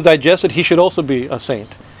 If it was digested, he should also be a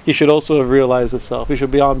saint. He should also have realized himself. He should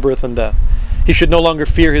be on birth and death. He should no longer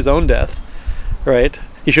fear his own death, right?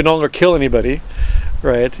 He should no longer kill anybody,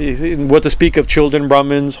 right? What to speak of children,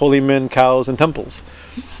 Brahmins, holy men, cows, and temples,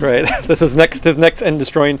 right? This is his next end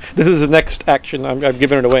destroying. This is his next action. I've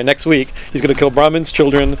given it away. Next week, he's going to kill Brahmins,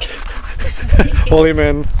 children, holy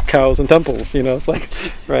men, cows, and temples. It's like,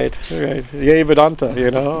 right. Yay Vedanta.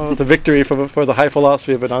 It's a victory for the high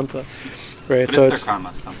philosophy of Vedanta, right? But so it's their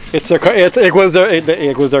karma. So.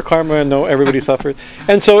 It was their karma, and no, everybody suffered.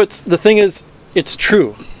 And so the thing is, it's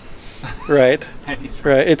true. Right,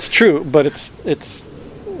 right. It's true, but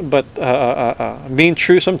being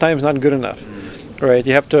true sometimes not good enough. Right,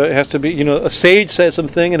 it has to be. A sage says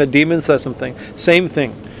something and a demon says something. Same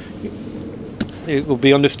thing. It will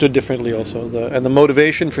be understood differently. Also, the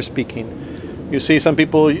motivation for speaking. You see, some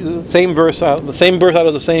people, the same verse out of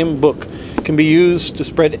the same book can be used to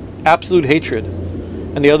spread absolute hatred,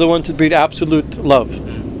 and the other one to breed absolute love.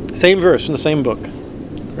 Same verse in the same book,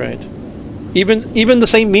 right? Even the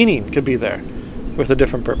same meaning could be there with a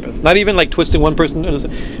different purpose. Not even like twisting one person.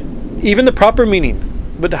 Even the proper meaning.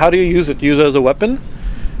 But how do you use it? Use it as a weapon?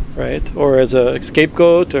 Right? Or as a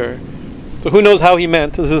scapegoat? So who knows how he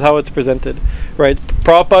meant? This is how it's presented. Right?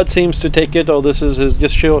 Prabhupada seems to take it,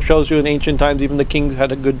 just shows you in ancient times even the kings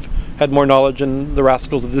had more knowledge than the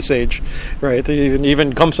rascals of this age. Right?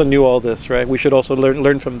 Even Kamsa knew all this, right? We should also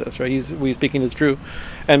learn from this, right? He's speaking is true.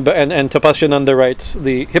 And Tapasyananda writes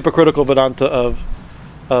the hypocritical Vedanta of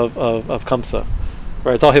Kamsa.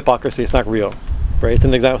 Right? It's all hypocrisy, it's not real. Right? It's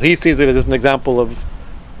an example. He sees it as an example of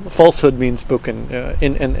falsehood being spoken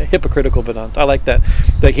in hypocritical Vedanta. I like that.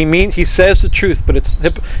 Like he says the truth, but it's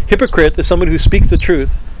hypocrite is someone who speaks the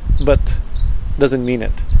truth but doesn't mean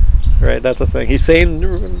it. Right? That's the thing. He's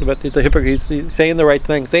saying, but it's a hypocrite. He's saying the right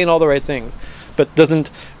thing, saying all the right things, but doesn't.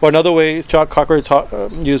 Or another way, Thakur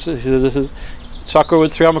uses this is Thakur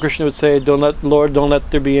Sri Ramakrishna would say, don't let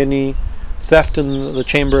there be any theft in the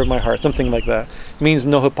chamber of my heart. Something like that. It means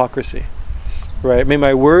no hypocrisy. right? May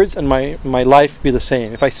my words and my life be the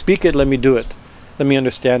same. If I speak it, let me do it. Let me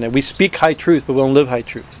understand it. We speak high truth, but we don't live high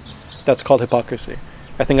truth. That's called hypocrisy.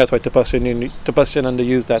 I think that's why Tapasyananda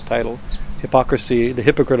used that title. Hypocrisy, the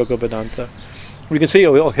hypocritical Vedanta. We can see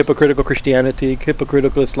hypocritical Christianity,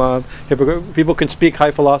 hypocritical Islam. People can speak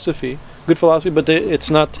high philosophy, good philosophy, but it's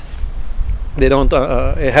not. They don't.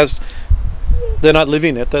 They're not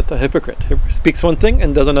living it. That's a hypocrite. Speaks one thing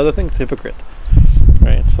and does another thing. It's a hypocrite,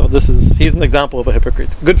 right? So he's an example of a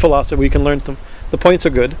hypocrite. Good philosophy. We can learn the points are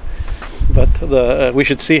good, but we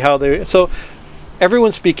should see how they. So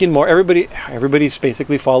everyone's speaking more. Everybody's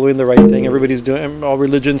basically following the right thing. Everybody's doing. All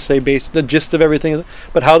religions say the gist of everything.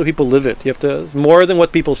 But how do people live it? You have to more than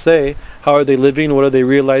what people say. How are they living? What are they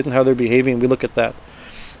realizing? How they're behaving? We look at that.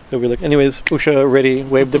 So we look. Anyways, Usha already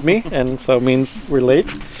waved at me, and so it means we're late.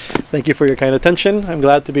 Thank you for your kind attention. I'm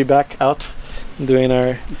glad to be back out doing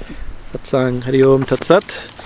our satsang. Hari Om Tat Sat.